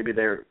declaring maybe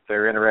they're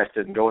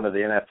interested in going to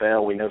the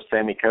NFL. We know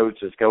Sammy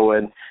Coates is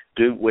going.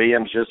 Duke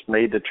Williams just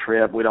made the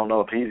trip. We don't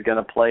know if he's going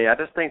to play. I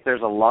just think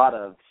there's a lot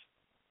of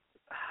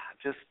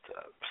just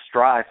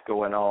strife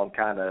going on,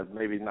 kind of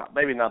maybe not,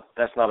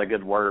 that's not a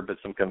good word, but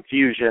some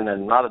confusion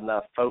and not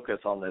enough focus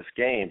on this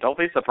game. Don't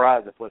be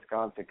surprised if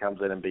Wisconsin comes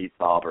in and beats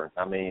Auburn.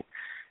 I mean,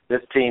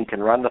 this team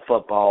can run the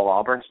football.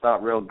 Auburn's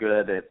not real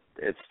good at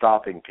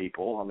stopping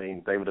people. I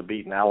mean, they would have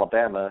beaten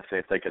Alabama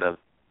if they could have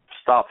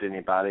stopped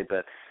anybody,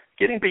 but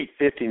getting beat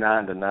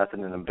 59-0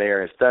 and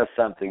embarrassed does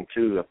something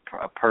to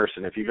a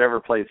person. If you've ever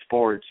played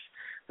sports,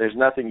 there's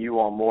nothing you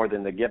want more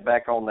than to get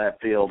back on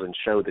that field and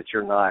show that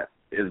you're not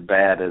as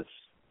bad as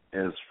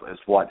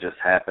what just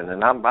happened.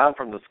 And I'm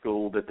from the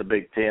school that the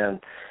Big Ten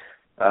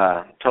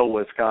told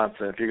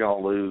Wisconsin, if you're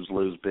going to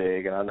lose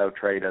big. And I know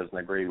Trey doesn't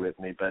agree with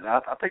me, but I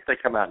think they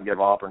come out and give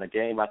Auburn a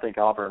game. I think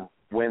Auburn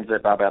wins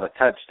it by about a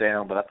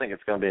touchdown, but I think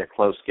it's going to be a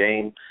close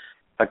game,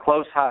 a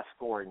close,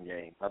 high-scoring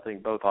game. I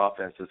think both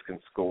offenses can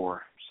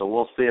score. So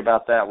we'll see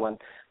about that one.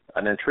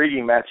 An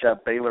intriguing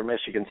matchup,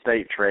 Baylor-Michigan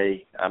State,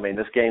 Trey. I mean,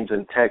 this game's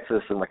in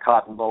Texas in the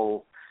Cotton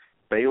Bowl.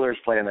 Baylor's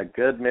playing a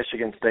good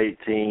Michigan State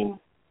team,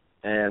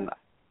 and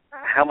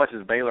how much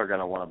is Baylor going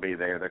to want to be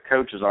there? Their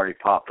coach has already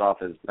popped off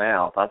his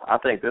mouth. I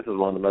think this is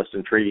one of the most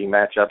intriguing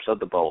matchups of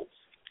the Bowls.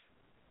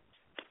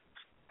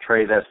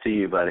 Trey, that's to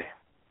you, buddy.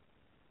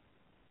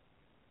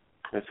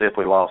 Let's see if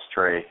we lost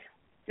Trey.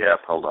 Yep,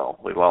 hold on.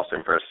 We lost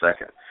him for a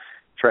second.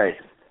 Trey,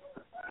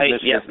 hey,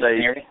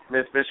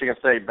 Michigan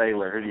State,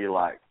 Baylor, who do you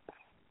like?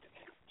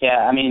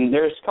 Yeah, I mean,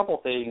 there's a couple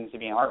things. I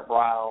mean, Art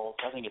Briles,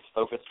 I think it's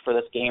focused for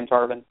this game,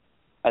 Tarvin.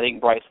 I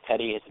think Bryce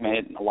Petty has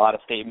made a lot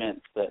of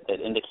statements that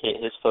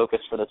indicate his focus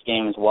for this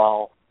game as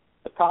well.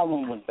 The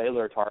problem with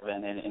Baylor,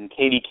 Tarvin, and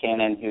Katie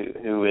Cannon,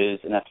 who is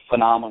a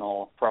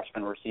phenomenal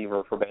freshman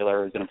receiver for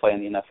Baylor, who's going to play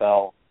in the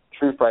NFL,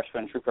 true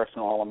freshman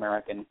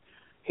All-American.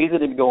 He's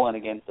going to be going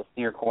against a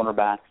senior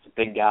cornerback, a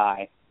big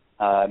guy.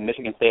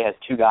 Michigan State has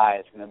two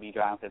guys going to be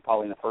drafted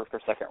probably in the first or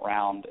second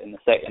round in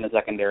the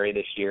secondary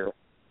this year.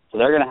 So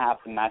they're going to have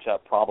some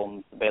matchup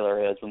problems,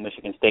 Baylor is, with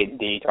Michigan State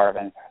D,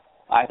 Tarvin.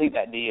 I think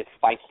that D is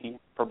feisty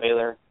for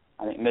Baylor.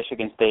 I think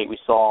Michigan State, we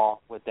saw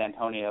with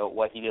D'Antonio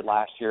what he did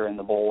last year in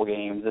the bowl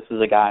games. This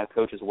is a guy who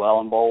coaches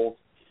well in bowls.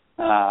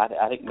 I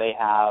think they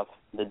have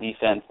the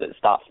defense that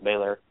stops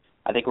Baylor.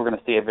 I think we're going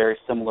to see a very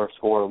similar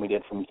score than we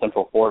did from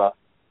Central Florida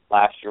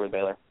last year with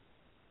Baylor.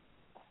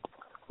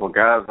 Well,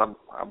 guys,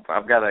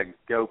 I've got to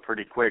go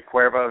pretty quick.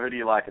 Cuervo, who do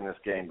you like in this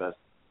game, bud?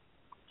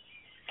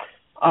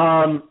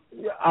 I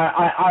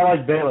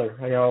like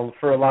Baylor,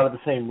 for a lot of the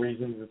same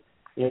reasons.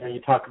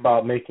 You talk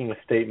about making a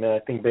statement. I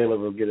think Baylor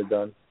will get it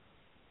done.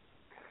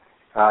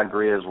 I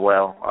agree as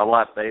well. I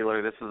like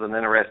Baylor. This is an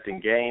interesting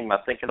game. I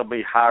think it'll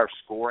be higher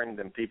scoring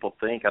than people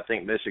think. I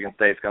think Michigan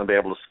State's going to be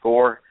able to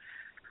score,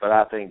 but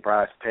I think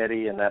Bryce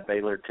Petty and that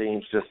Baylor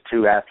team's just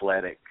too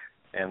athletic,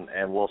 and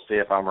we'll see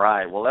if I'm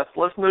right. Well,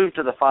 let's move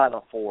to the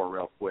Final Four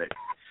real quick.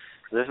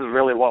 This is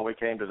really what we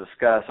came to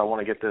discuss. I want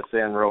to get this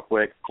in real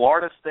quick.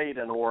 Florida State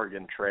and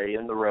Oregon, Trey,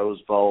 in the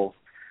Rose Bowl.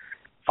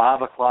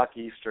 5 o'clock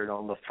Eastern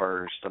on the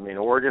 1st. I mean,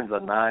 Oregon's a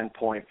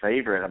 9-point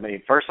favorite. I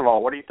mean, first of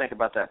all, what do you think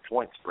about that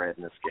point spread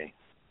in this game?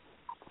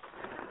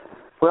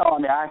 Well,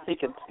 I mean, I think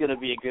it's going to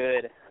be a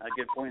good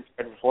point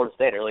spread for Florida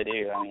State. I really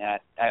do. I mean,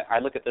 I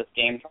look at this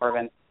game,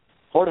 Tarvin.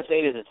 Florida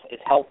State is as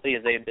healthy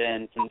as they've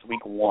been since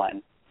week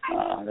 1.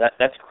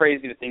 That's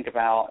crazy to think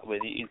about.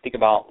 You think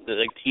about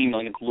the team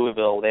against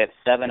Louisville. They had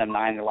 7 of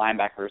 9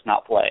 linebackers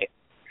not play.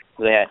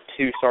 They had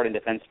 2 starting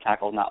defensive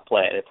tackles not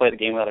play. They played the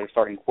game without a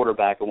starting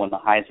quarterback and won the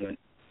Heisman.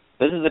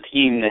 This is a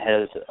team that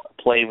has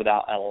played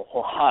without a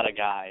lot of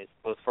guys,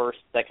 both first,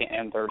 second,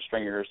 and third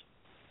stringers,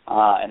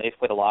 and they've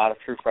played a lot of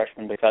true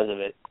freshmen because of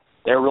it.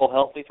 They're real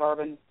healthy,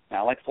 Tarvin.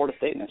 I like Florida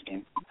State in this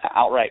game,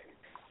 outright.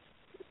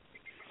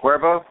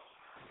 Cuervo?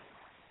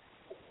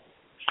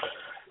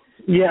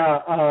 Yeah,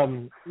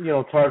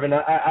 Tarvin,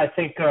 I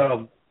think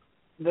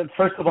that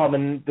first of all,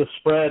 the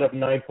spread of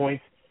 9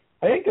 points,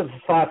 I think it's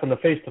a slap in the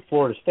face to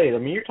Florida State. I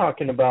mean, you're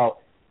talking about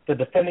the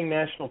defending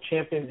national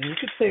champions, and you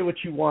could say what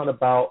you want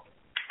about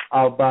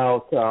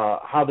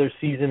how their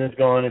season is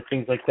going and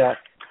things like that.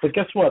 But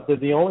guess what? They're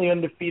the only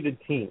undefeated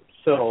team.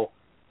 So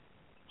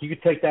you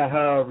could take that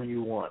however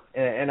you want.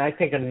 And I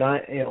think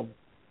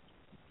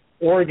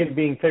Oregon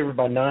being favored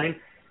by 9,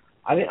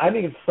 I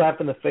think it's a slap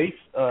in the face,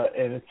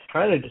 and it's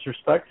kind of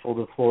disrespectful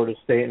to Florida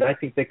State. And I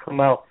think they come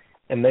out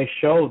and they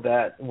show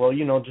that, well,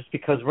 just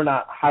because we're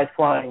not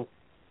high-flying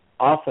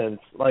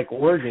offense like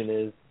Oregon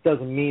is,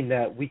 doesn't mean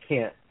that we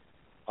can't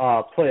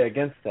play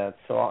against that.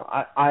 So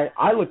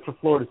I look for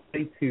Florida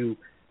State to,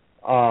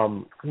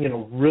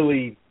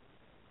 really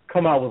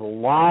come out with a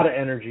lot of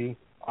energy,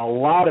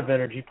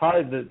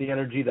 probably the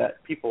energy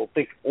that people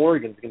think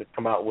Oregon's going to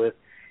come out with.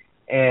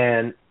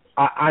 And,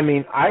 I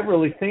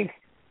really think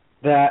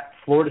that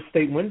Florida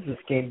State wins this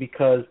game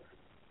because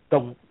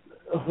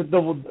who's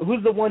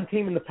the one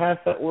team in the past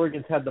that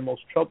Oregon's had the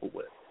most trouble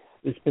with?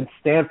 It's been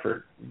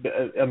Stanford.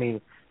 I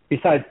mean,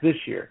 besides this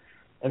year.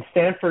 And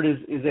Stanford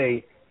is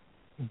a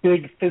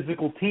big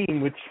physical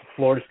team, which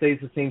Florida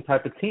State's the same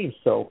type of team.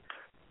 So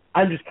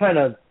I'm just kind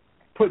of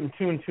putting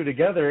two and two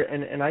together,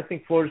 and I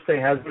think Florida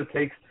State has what it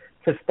takes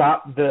to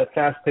stop the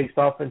fast-paced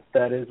offense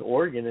that is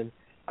Oregon, and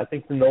I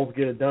think the Noles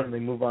get it done and they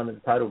move on to the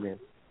title game.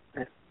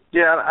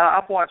 Yeah,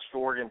 I've watched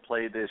Oregon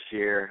play this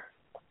year,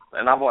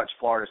 and I've watched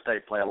Florida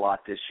State play a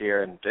lot this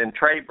year, and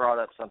Trey brought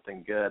up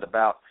something good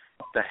about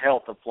the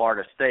health of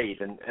Florida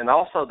State, and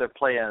also they're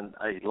playing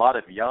a lot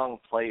of young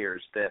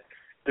players that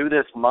through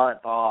this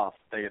month off,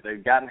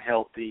 they've gotten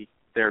healthy,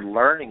 they're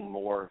learning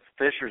more.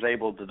 Fisher's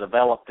able to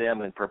develop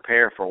them and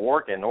prepare for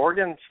Oregon.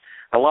 Oregon's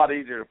a lot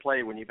easier to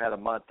play when you've had a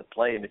month to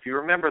play, and if you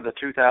remember the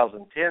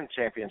 2010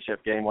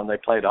 championship game when they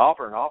played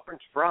Auburn, Auburn's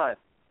front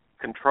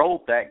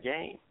controlled that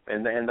game,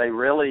 and they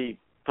really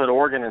put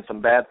Oregon in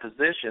some bad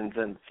positions,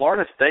 and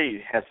Florida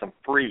State has some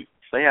freaks.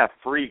 They have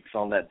freaks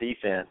on that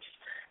defense,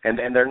 and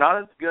they're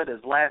not as good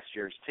as last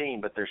year's team,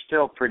 but they're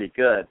still pretty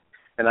good.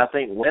 And I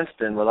think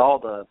Winston, with all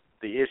the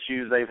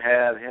issues they've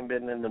had, him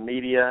being in the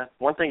media,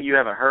 one thing you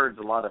haven't heard is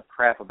a lot of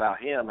crap about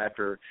him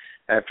after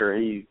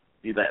they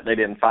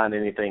didn't find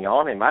anything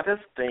on him. I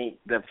just think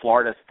that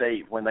Florida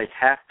State, when they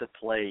have to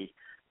play,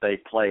 they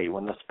play.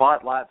 When the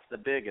spotlight's the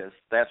biggest,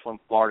 that's when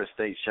Florida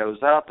State shows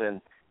up, and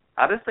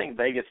I just think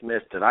Vegas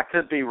missed it. I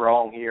could be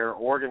wrong here.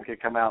 Oregon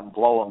could come out and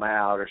blow them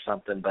out or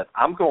something, but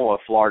I'm going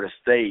with Florida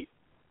State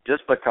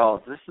just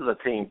because this is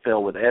a team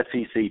filled with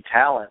SEC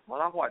talent.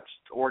 When I watched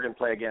Oregon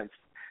play against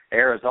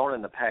Arizona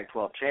in the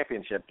Pac-12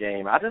 championship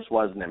game, I just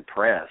wasn't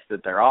impressed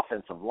at their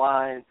offensive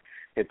line,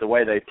 at the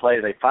way they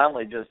play. They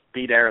finally just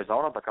beat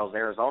Arizona because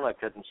Arizona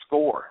couldn't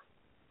score.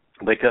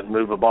 They couldn't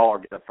move a ball or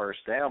get a first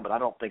down, but I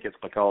don't think it's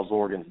because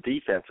Oregon's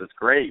defense is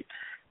great.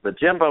 But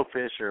Jimbo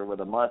Fisher, with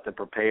a month to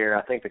prepare,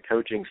 I think the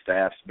coaching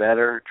staff's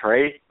better.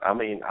 Trey, I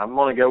mean, I'm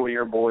going to go with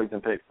your boys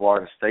and pick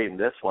Florida State in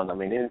this one. I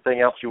mean, anything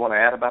else you want to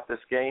add about this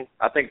game?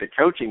 I think the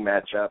coaching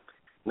matchup,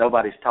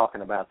 nobody's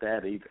talking about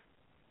that either.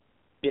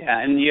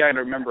 Yeah, and you got to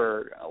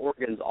remember,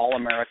 Oregon's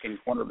All-American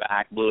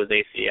cornerback blew his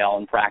ACL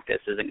in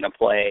practice, isn't going to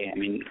play. I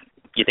mean,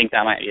 you think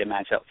that might be a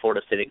matchup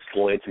Florida State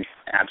exploits?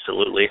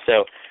 Absolutely.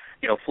 So,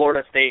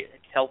 Florida State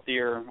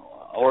healthier.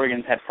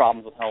 Oregon's had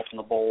problems with health in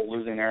the bowl,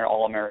 losing their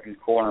All-American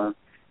corner.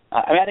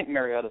 I think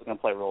Mariota's going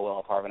to play real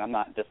well, Tarvin. I'm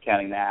not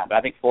discounting that, but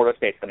I think Florida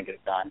State's going to get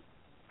it done.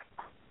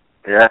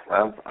 Yeah,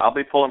 I'll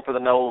be pulling for the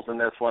Noles in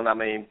this one. I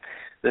mean,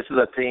 this is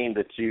a team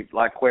that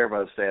like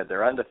Cuervo said,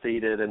 they're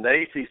undefeated, and the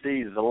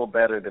ACC is a little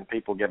better than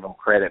people give them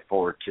credit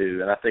for, too.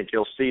 And I think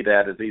you'll see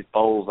that as these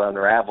bowls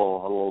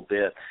unravel a little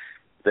bit,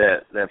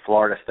 that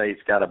Florida State's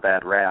got a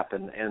bad rap.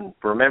 And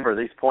remember,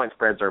 these point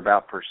spreads are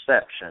about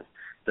perception.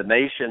 The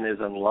nation is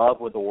in love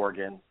with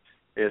Oregon.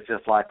 It's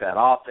just like that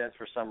offense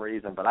for some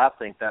reason, but I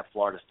think that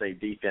Florida State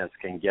defense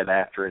can get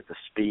after it, the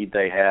speed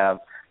they have.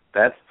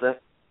 That's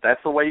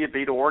the way you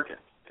beat Oregon,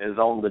 is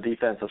on the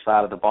defensive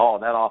side of the ball.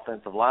 And that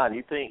offensive line,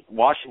 you think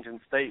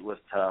Washington State was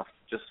tough.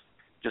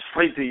 Just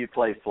wait till you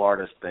play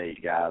Florida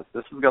State, guys.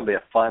 This is going to be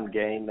a fun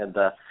game. And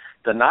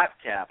the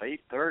nightcap,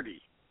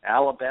 8:30,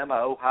 Alabama,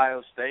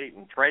 Ohio State.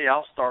 And, Trey,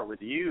 I'll start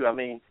with you. I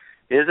mean,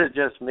 is it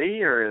just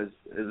me, or is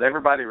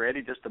everybody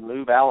ready just to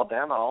move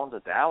Alabama on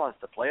to Dallas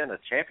to play in a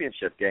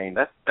championship game?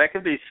 That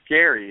could be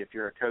scary if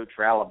you're a coach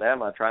for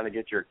Alabama trying to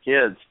get your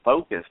kids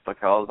focused,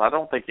 because I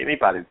don't think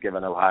anybody's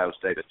given Ohio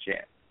State a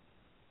chance.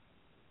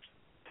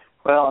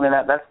 Well, I mean,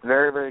 that's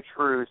very, very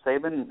true.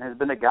 Saban has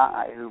been a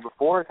guy who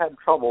before had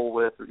trouble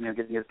with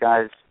getting his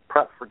guys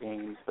prepped for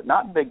games, but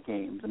not big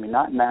games. I mean,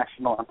 not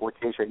national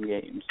implication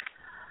games.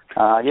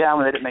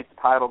 When they didn't make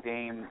the title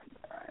game,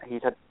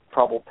 he's had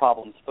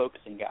problems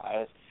focusing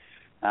guys.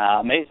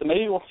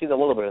 Maybe we'll see a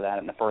little bit of that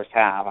in the first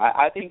half.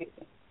 I think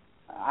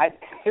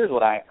here's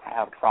what I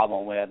have a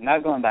problem with. Now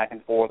going back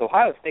and forth,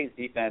 Ohio State's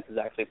defense is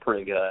actually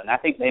pretty good, and I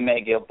think they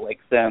may give Blake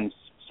Sims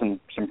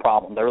some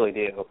problems. I really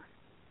do.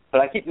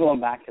 But I keep going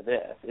back to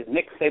this. Is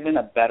Nick Saban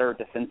a better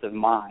defensive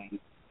mind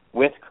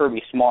with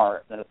Kirby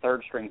Smart than a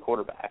third-string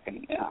quarterback?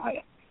 And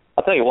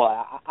I'll tell you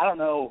what, I don't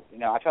know.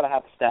 I try to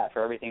have a stat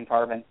for everything,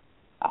 Tarvin.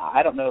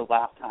 I don't know the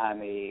last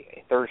time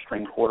a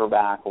third-string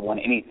quarterback won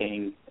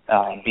anything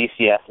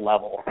BCS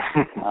level,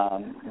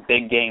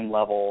 big game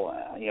level,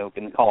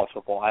 in college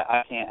football.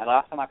 I can't. The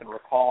last time I can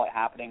recall it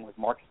happening was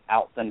Marcus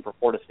Outzen for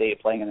Florida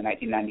State playing in the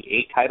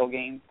 1998 title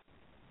game,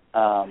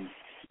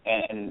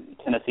 and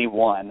Tennessee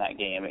won that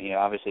game.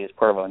 Obviously, as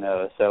Cuervo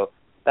knows. So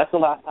that's the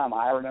last time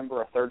I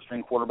remember a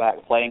third-string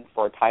quarterback playing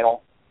for a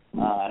title,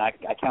 and I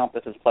count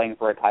this as playing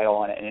for a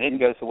title, and it didn't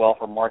go so well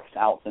for Marcus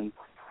Outzen.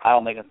 I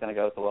don't think it's going to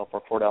go so well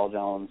for Cordell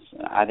Jones.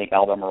 I think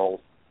Alabama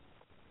rolls.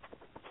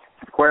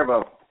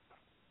 Cuervo.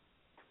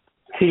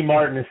 T.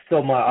 Martin is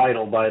still my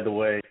idol, by the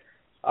way.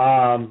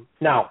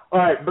 Now, all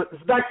right, but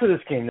back to this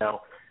game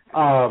now.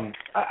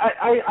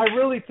 I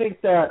really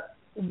think that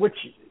what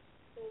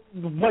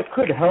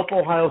could help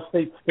Ohio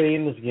State stay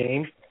in this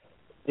game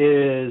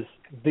is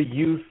the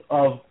youth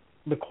of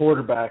the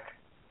quarterback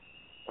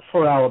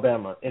for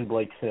Alabama in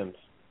Blake Sims.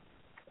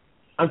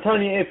 I'm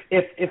telling you,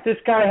 if this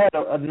guy had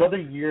another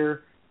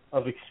year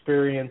of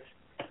experience,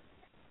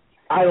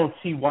 I don't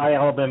see why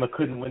Alabama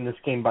couldn't win this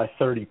game by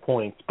 30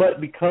 points.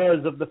 But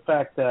because of the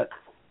fact that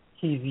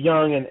he's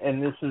young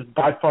and this is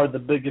by far the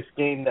biggest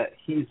game that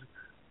he's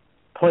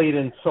played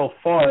in so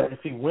far, if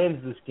he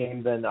wins this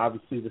game, then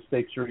obviously the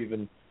stakes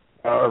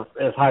are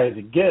as high as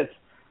it gets.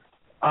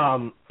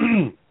 I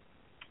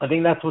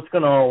think that's what's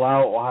going to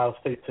allow Ohio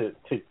State to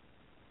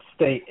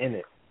stay in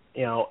it,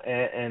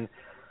 and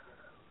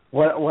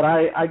what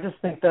I just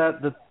think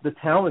that the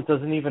talent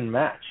doesn't even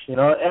match.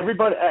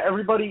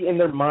 Everybody in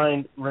their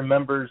mind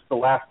remembers the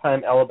last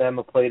time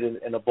Alabama played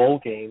in a bowl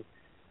game,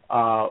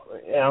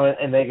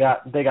 and they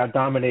got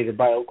dominated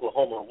by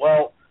Oklahoma.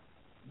 Well,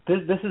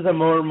 this is a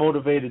more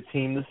motivated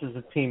team. This is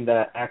a team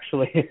that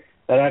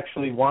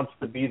actually wants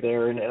to be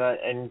there,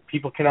 and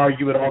people can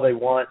argue it all they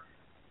want.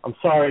 I'm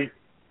sorry,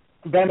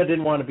 Bama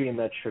didn't want to be in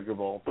that Sugar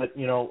Bowl, but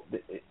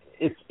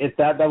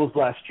that was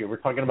last year. We're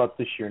talking about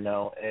this year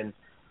now, and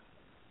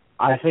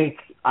I think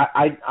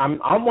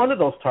I'm one of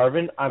those,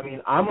 Tarvin. I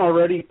mean, I'm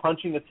already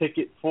punching a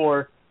ticket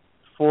for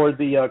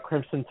the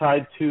Crimson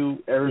Tide to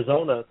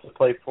Arizona to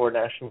play for a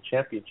national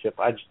championship.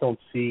 I just don't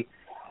see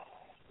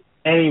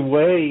any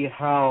way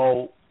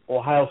how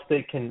Ohio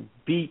State can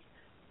beat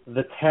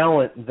the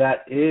talent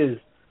that is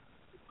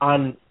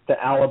on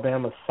the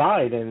Alabama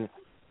side, and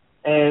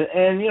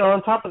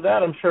on top of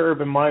that, I'm sure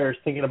Urban Meyer's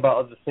thinking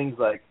about other things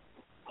like,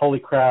 holy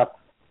crap,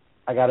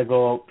 I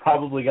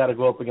probably got to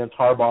go up against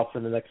Harbaugh for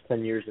the next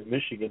 10 years in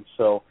Michigan.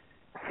 So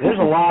there's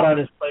a lot on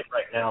his plate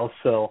right now.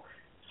 So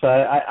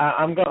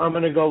I'm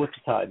going to go with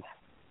the Tide.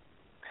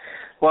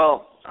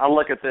 Well, I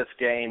look at this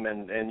game,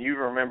 and you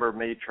remember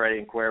me, Trey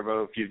and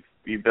Cuervo, if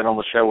you've been on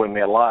the show with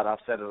me a lot. I've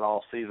said it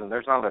all season.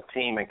 There's not a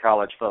team in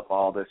college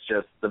football that's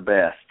just the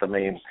best. I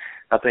mean,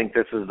 I think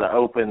this is the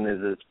open as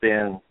it's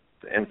been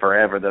in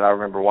forever that I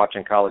remember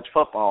watching college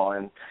football.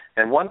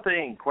 And one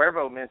thing,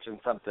 Cuervo mentioned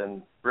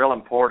something real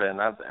important.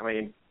 I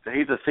mean,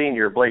 he's a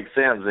senior, Blake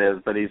Sims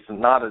is, but he's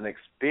not an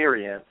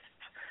experienced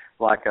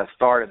like a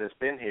starter that's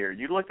been here.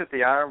 You looked at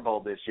the Iron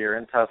Bowl this year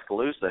in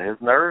Tuscaloosa. His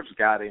nerves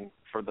got him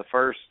for the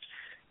first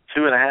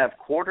 2.5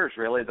 quarters,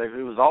 really.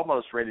 He was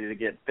almost ready to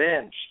get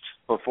benched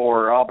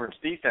before Auburn's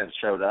defense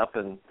showed up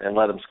and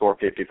let him score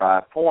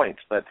 55 points.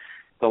 But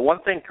the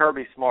one thing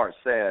Kirby Smart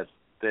said,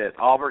 that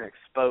Auburn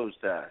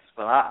exposed us.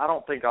 But I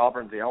don't think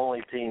Auburn's the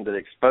only team that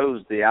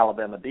exposed the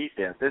Alabama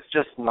defense. It's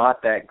just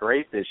not that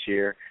great this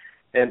year.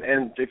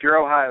 And if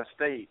you're Ohio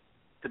State,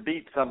 to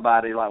beat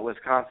somebody like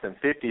Wisconsin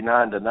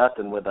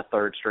 59-0 with a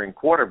third-string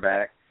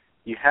quarterback,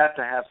 you have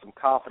to have some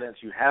confidence.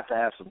 You have to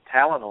have some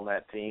talent on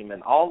that team.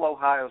 And all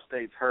Ohio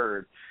State's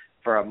heard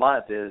for a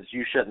month is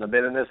you shouldn't have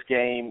been in this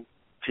game.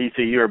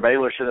 TCU or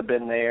Baylor should have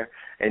been there,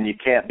 and you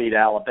can't beat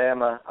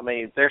Alabama. I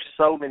mean, there's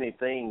so many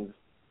things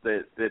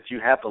that you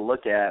have to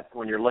look at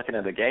when you're looking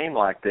at a game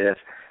like this.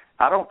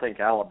 I don't think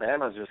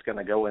Alabama's just going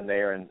to go in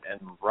there and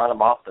run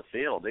them off the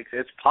field.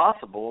 It's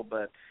possible,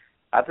 but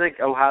I think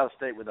Ohio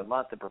State with a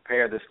month to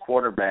prepare this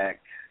quarterback,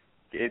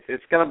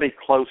 it's going to be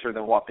closer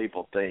than what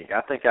people think.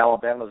 I think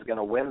Alabama's going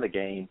to win the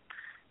game,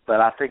 but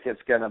I think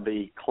it's going to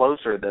be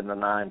closer than the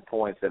 9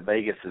 points that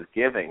Vegas is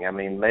giving. I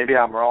mean, maybe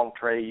I'm wrong,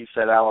 Trey. You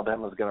said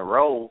Alabama's going to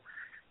roll,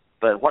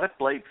 but what if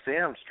Blake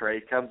Sims,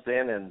 Trey, comes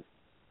in and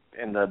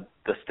the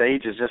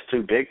stage is just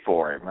too big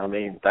for him? I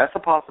mean, that's a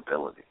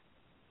possibility.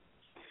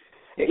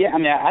 Yeah, I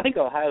mean, I think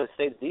Ohio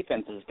State's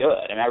defense is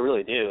good. I mean, I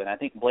really do, and I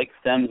think Blake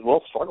Sims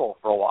will struggle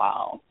for a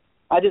while.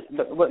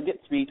 But what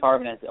gets me,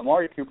 Tarvin, is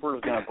Amari Cooper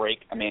is going to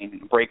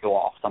break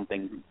off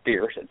something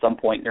fierce at some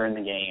point during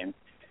the game.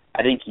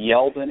 I think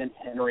Yeldon and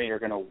Henry are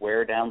going to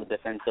wear down the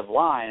defensive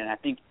line, and I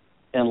think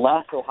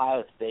unless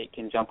Ohio State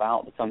can jump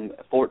out with some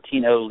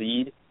 14-0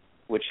 lead,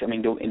 which, I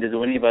mean, does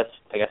any of us,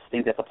 I guess,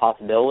 think that's a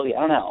possibility?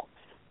 I don't know.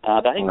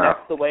 But I think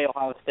that's the way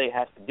Ohio State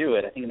has to do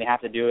it. I think they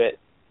have to do it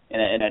in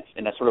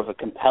a sort of a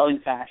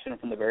compelling fashion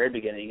from the very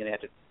beginning, and they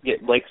have to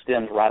get Blake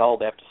Sims right all.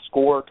 They have to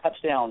score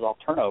touchdowns off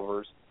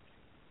turnovers.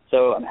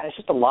 So, I mean, it's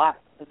just a lot.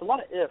 There's a lot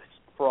of ifs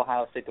for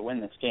Ohio State to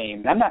win this game.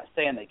 And I'm not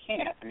saying they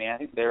can't. I mean, I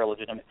think they're a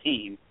legitimate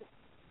team.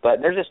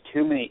 But there's just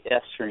too many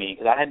ifs for me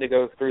because I had to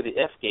go through the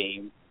if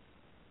game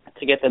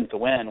to get them to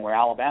win, where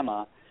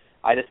Alabama,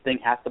 I just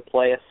think, has to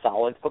play a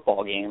solid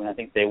football game, and I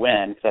think they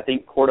win. Because I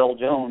think Cordell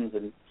Jones,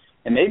 and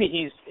maybe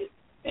he's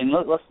 – and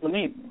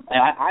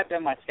I've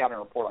done my scouting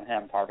report on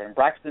him, Tarvin.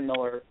 Braxton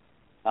Miller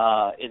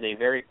is a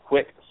very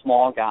quick,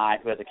 small guy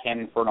who has a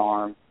cannon for an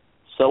arm.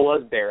 So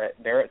was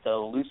Barrett. Barrett's an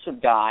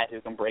elusive guy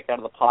who can break out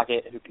of the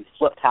pocket, who can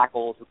flip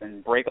tackles, who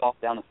can break off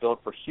down the field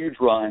for huge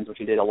runs, which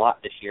he did a lot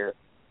this year.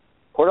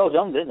 Cordell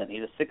Jones isn't.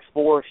 He's a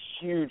 6'4",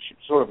 huge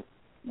sort of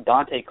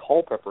Dante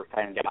Culpepper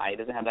kind of guy. He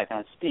doesn't have that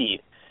kind of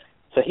speed.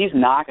 So he's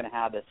not going to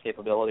have this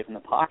capability from the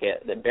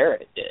pocket that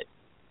Barrett did.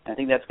 And I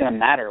think that's going to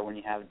matter when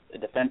you have a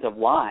defensive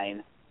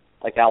line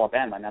like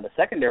Alabama. Now, the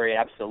secondary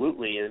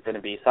absolutely is going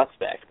to be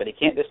suspect, but he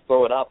can't just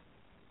throw it up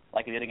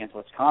like he did against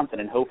Wisconsin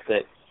and hope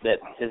that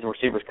his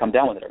receivers come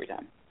down with it every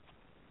time.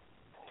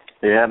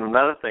 Yeah, and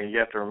another thing you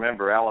have to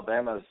remember,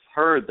 Alabama's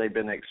heard they've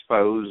been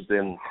exposed,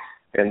 and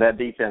that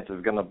defense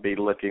is going to be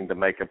looking to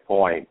make a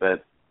point.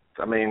 But,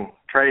 I mean,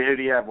 Trey, who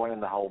do you have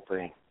winning the whole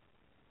thing?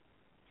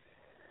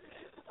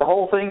 The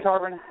whole thing,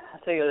 Tarvin, I'll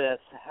tell you this.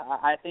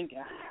 I think,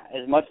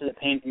 as much as it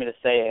pains me to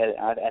say it,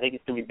 I think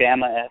it's going to be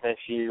Bama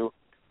FSU,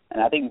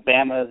 and I think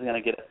Bama is going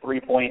to get a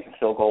 3-point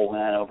field goal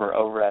win over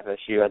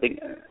FSU. I think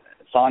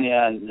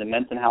Sonia and the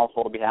Minton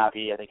household will be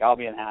happy. I think I'll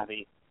be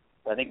unhappy.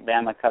 But I think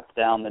Bama cuts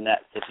down the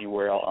nets, if you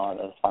will, on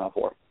the Final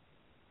Four.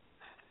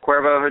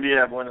 Cuervo, who do you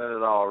have winning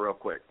it all, real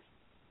quick?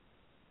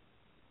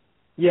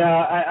 Yeah,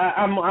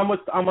 I'm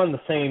on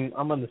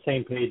the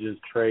same page as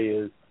Trey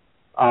is.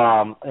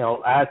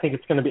 I think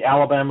it's going to be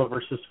Alabama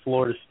versus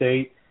Florida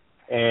State,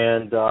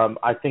 and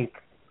I think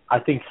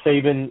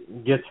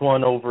Saban gets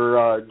one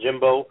over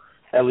Jimbo,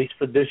 at least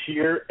for this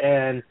year,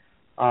 and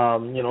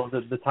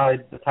the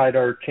Tide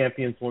are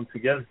champions once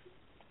again.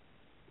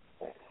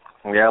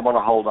 Yeah, I'm going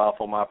to hold off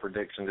on my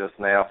prediction just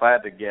now. If I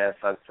had to guess,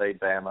 I'd say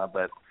Bama,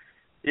 but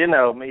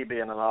me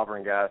being an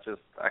Auburn guy,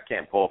 I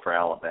can't pull for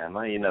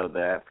Alabama. You know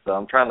that. So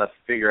I'm trying to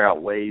figure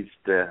out ways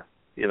to,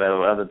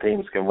 other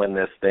teams can win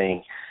this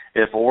thing.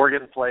 If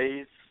Oregon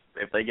plays,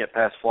 if they get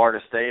past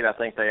Florida State, I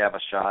think they have a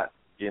shot.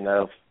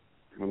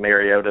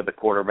 Mariota, the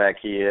quarterback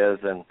he is,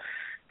 and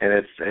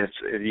it's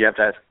you have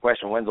to ask the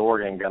question, when's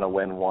Oregon going to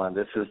win one?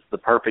 This is the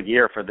perfect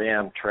year for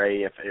them,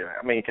 Trey.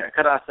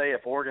 Could I say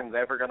if Oregon's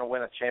ever going to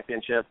win a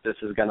championship, this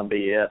is going to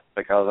be it?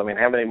 Because,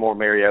 how many more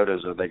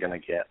Mariotas are they going to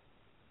get?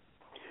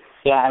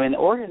 Yeah,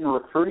 Oregon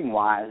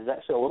recruiting-wise is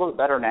actually a little bit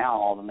better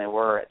now than they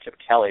were at Chip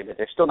Kelly, but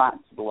they're still not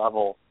to the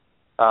level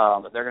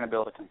that they're going to be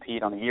able to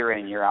compete on a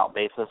year-in, year-out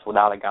basis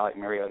without a guy like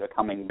Mariota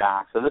coming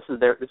back. So this is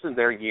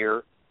their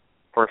year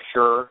for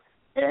sure.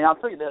 And I'll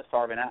tell you this,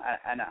 Tarvin,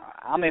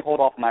 I may hold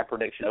off my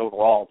prediction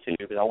overall, too,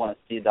 because I want to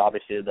see,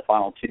 obviously, the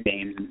final two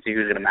games and see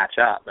who's going to match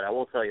up. But I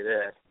will tell you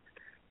this.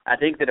 I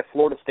think that if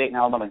Florida State and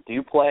Alabama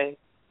do play,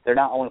 they're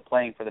not only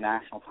playing for the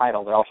national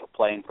title, they're also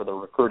playing for the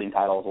recruiting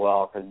title as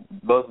well, because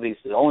both of these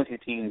are the only two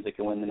teams that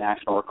can win the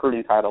national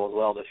recruiting title as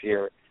well this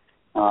year.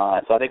 So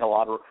I think a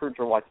lot of recruits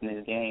are watching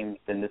these games,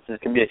 and this is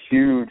going to be a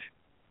huge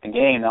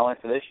game, not only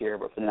for this year,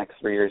 but for the next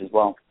 3 years as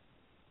well.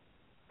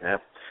 Yeah.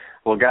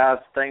 Well, guys,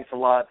 thanks a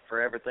lot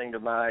for everything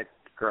tonight.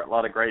 A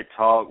lot of great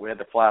talk. We had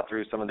to fly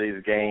through some of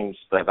these games,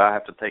 but I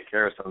have to take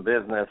care of some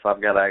business.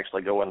 I've got to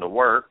actually go into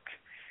work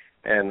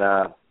and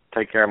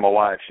take care of my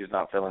wife. She's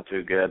not feeling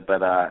too good.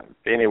 But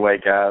anyway,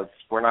 guys,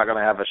 we're not going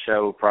to have a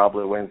show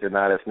probably Wednesday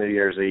night. It's New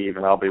Year's Eve,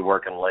 and I'll be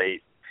working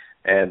late.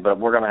 But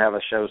we're going to have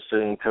a show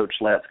soon. Coach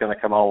Lett's going to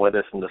come on with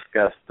us and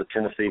discuss the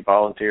Tennessee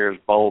Volunteers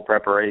bowl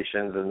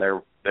preparations and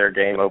their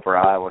game over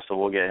Iowa. So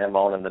we'll get him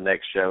on in the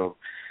next show.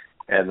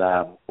 And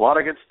a lot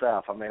of good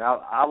stuff.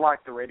 I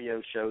like the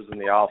radio shows in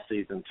the off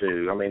season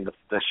too.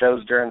 The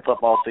shows during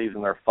football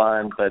season are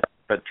fun, but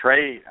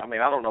Trey, I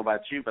don't know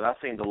about you, but I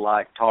seem to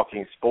like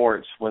talking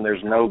sports when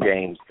there's no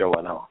games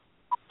going on.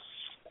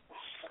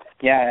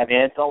 Yeah,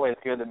 it's always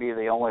good to be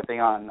the only thing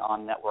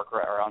on network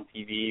or on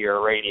TV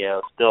or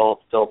radio still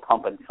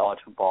pumping college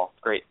football.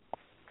 It's great.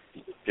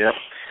 Yep.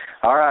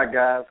 All right,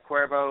 guys.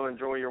 Cuervo,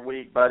 enjoy your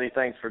week, buddy.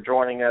 Thanks for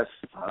joining us.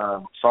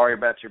 Sorry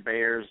about your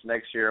Bears.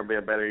 Next year will be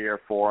a better year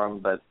for them,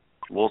 but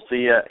we'll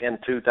see you in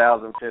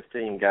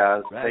 2015,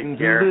 guys. Take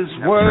care. This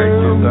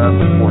world,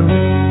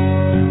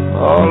 2014.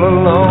 All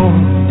alone.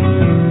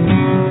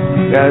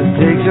 God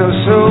takes your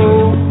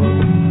soul.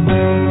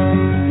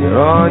 You're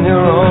on your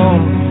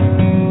own.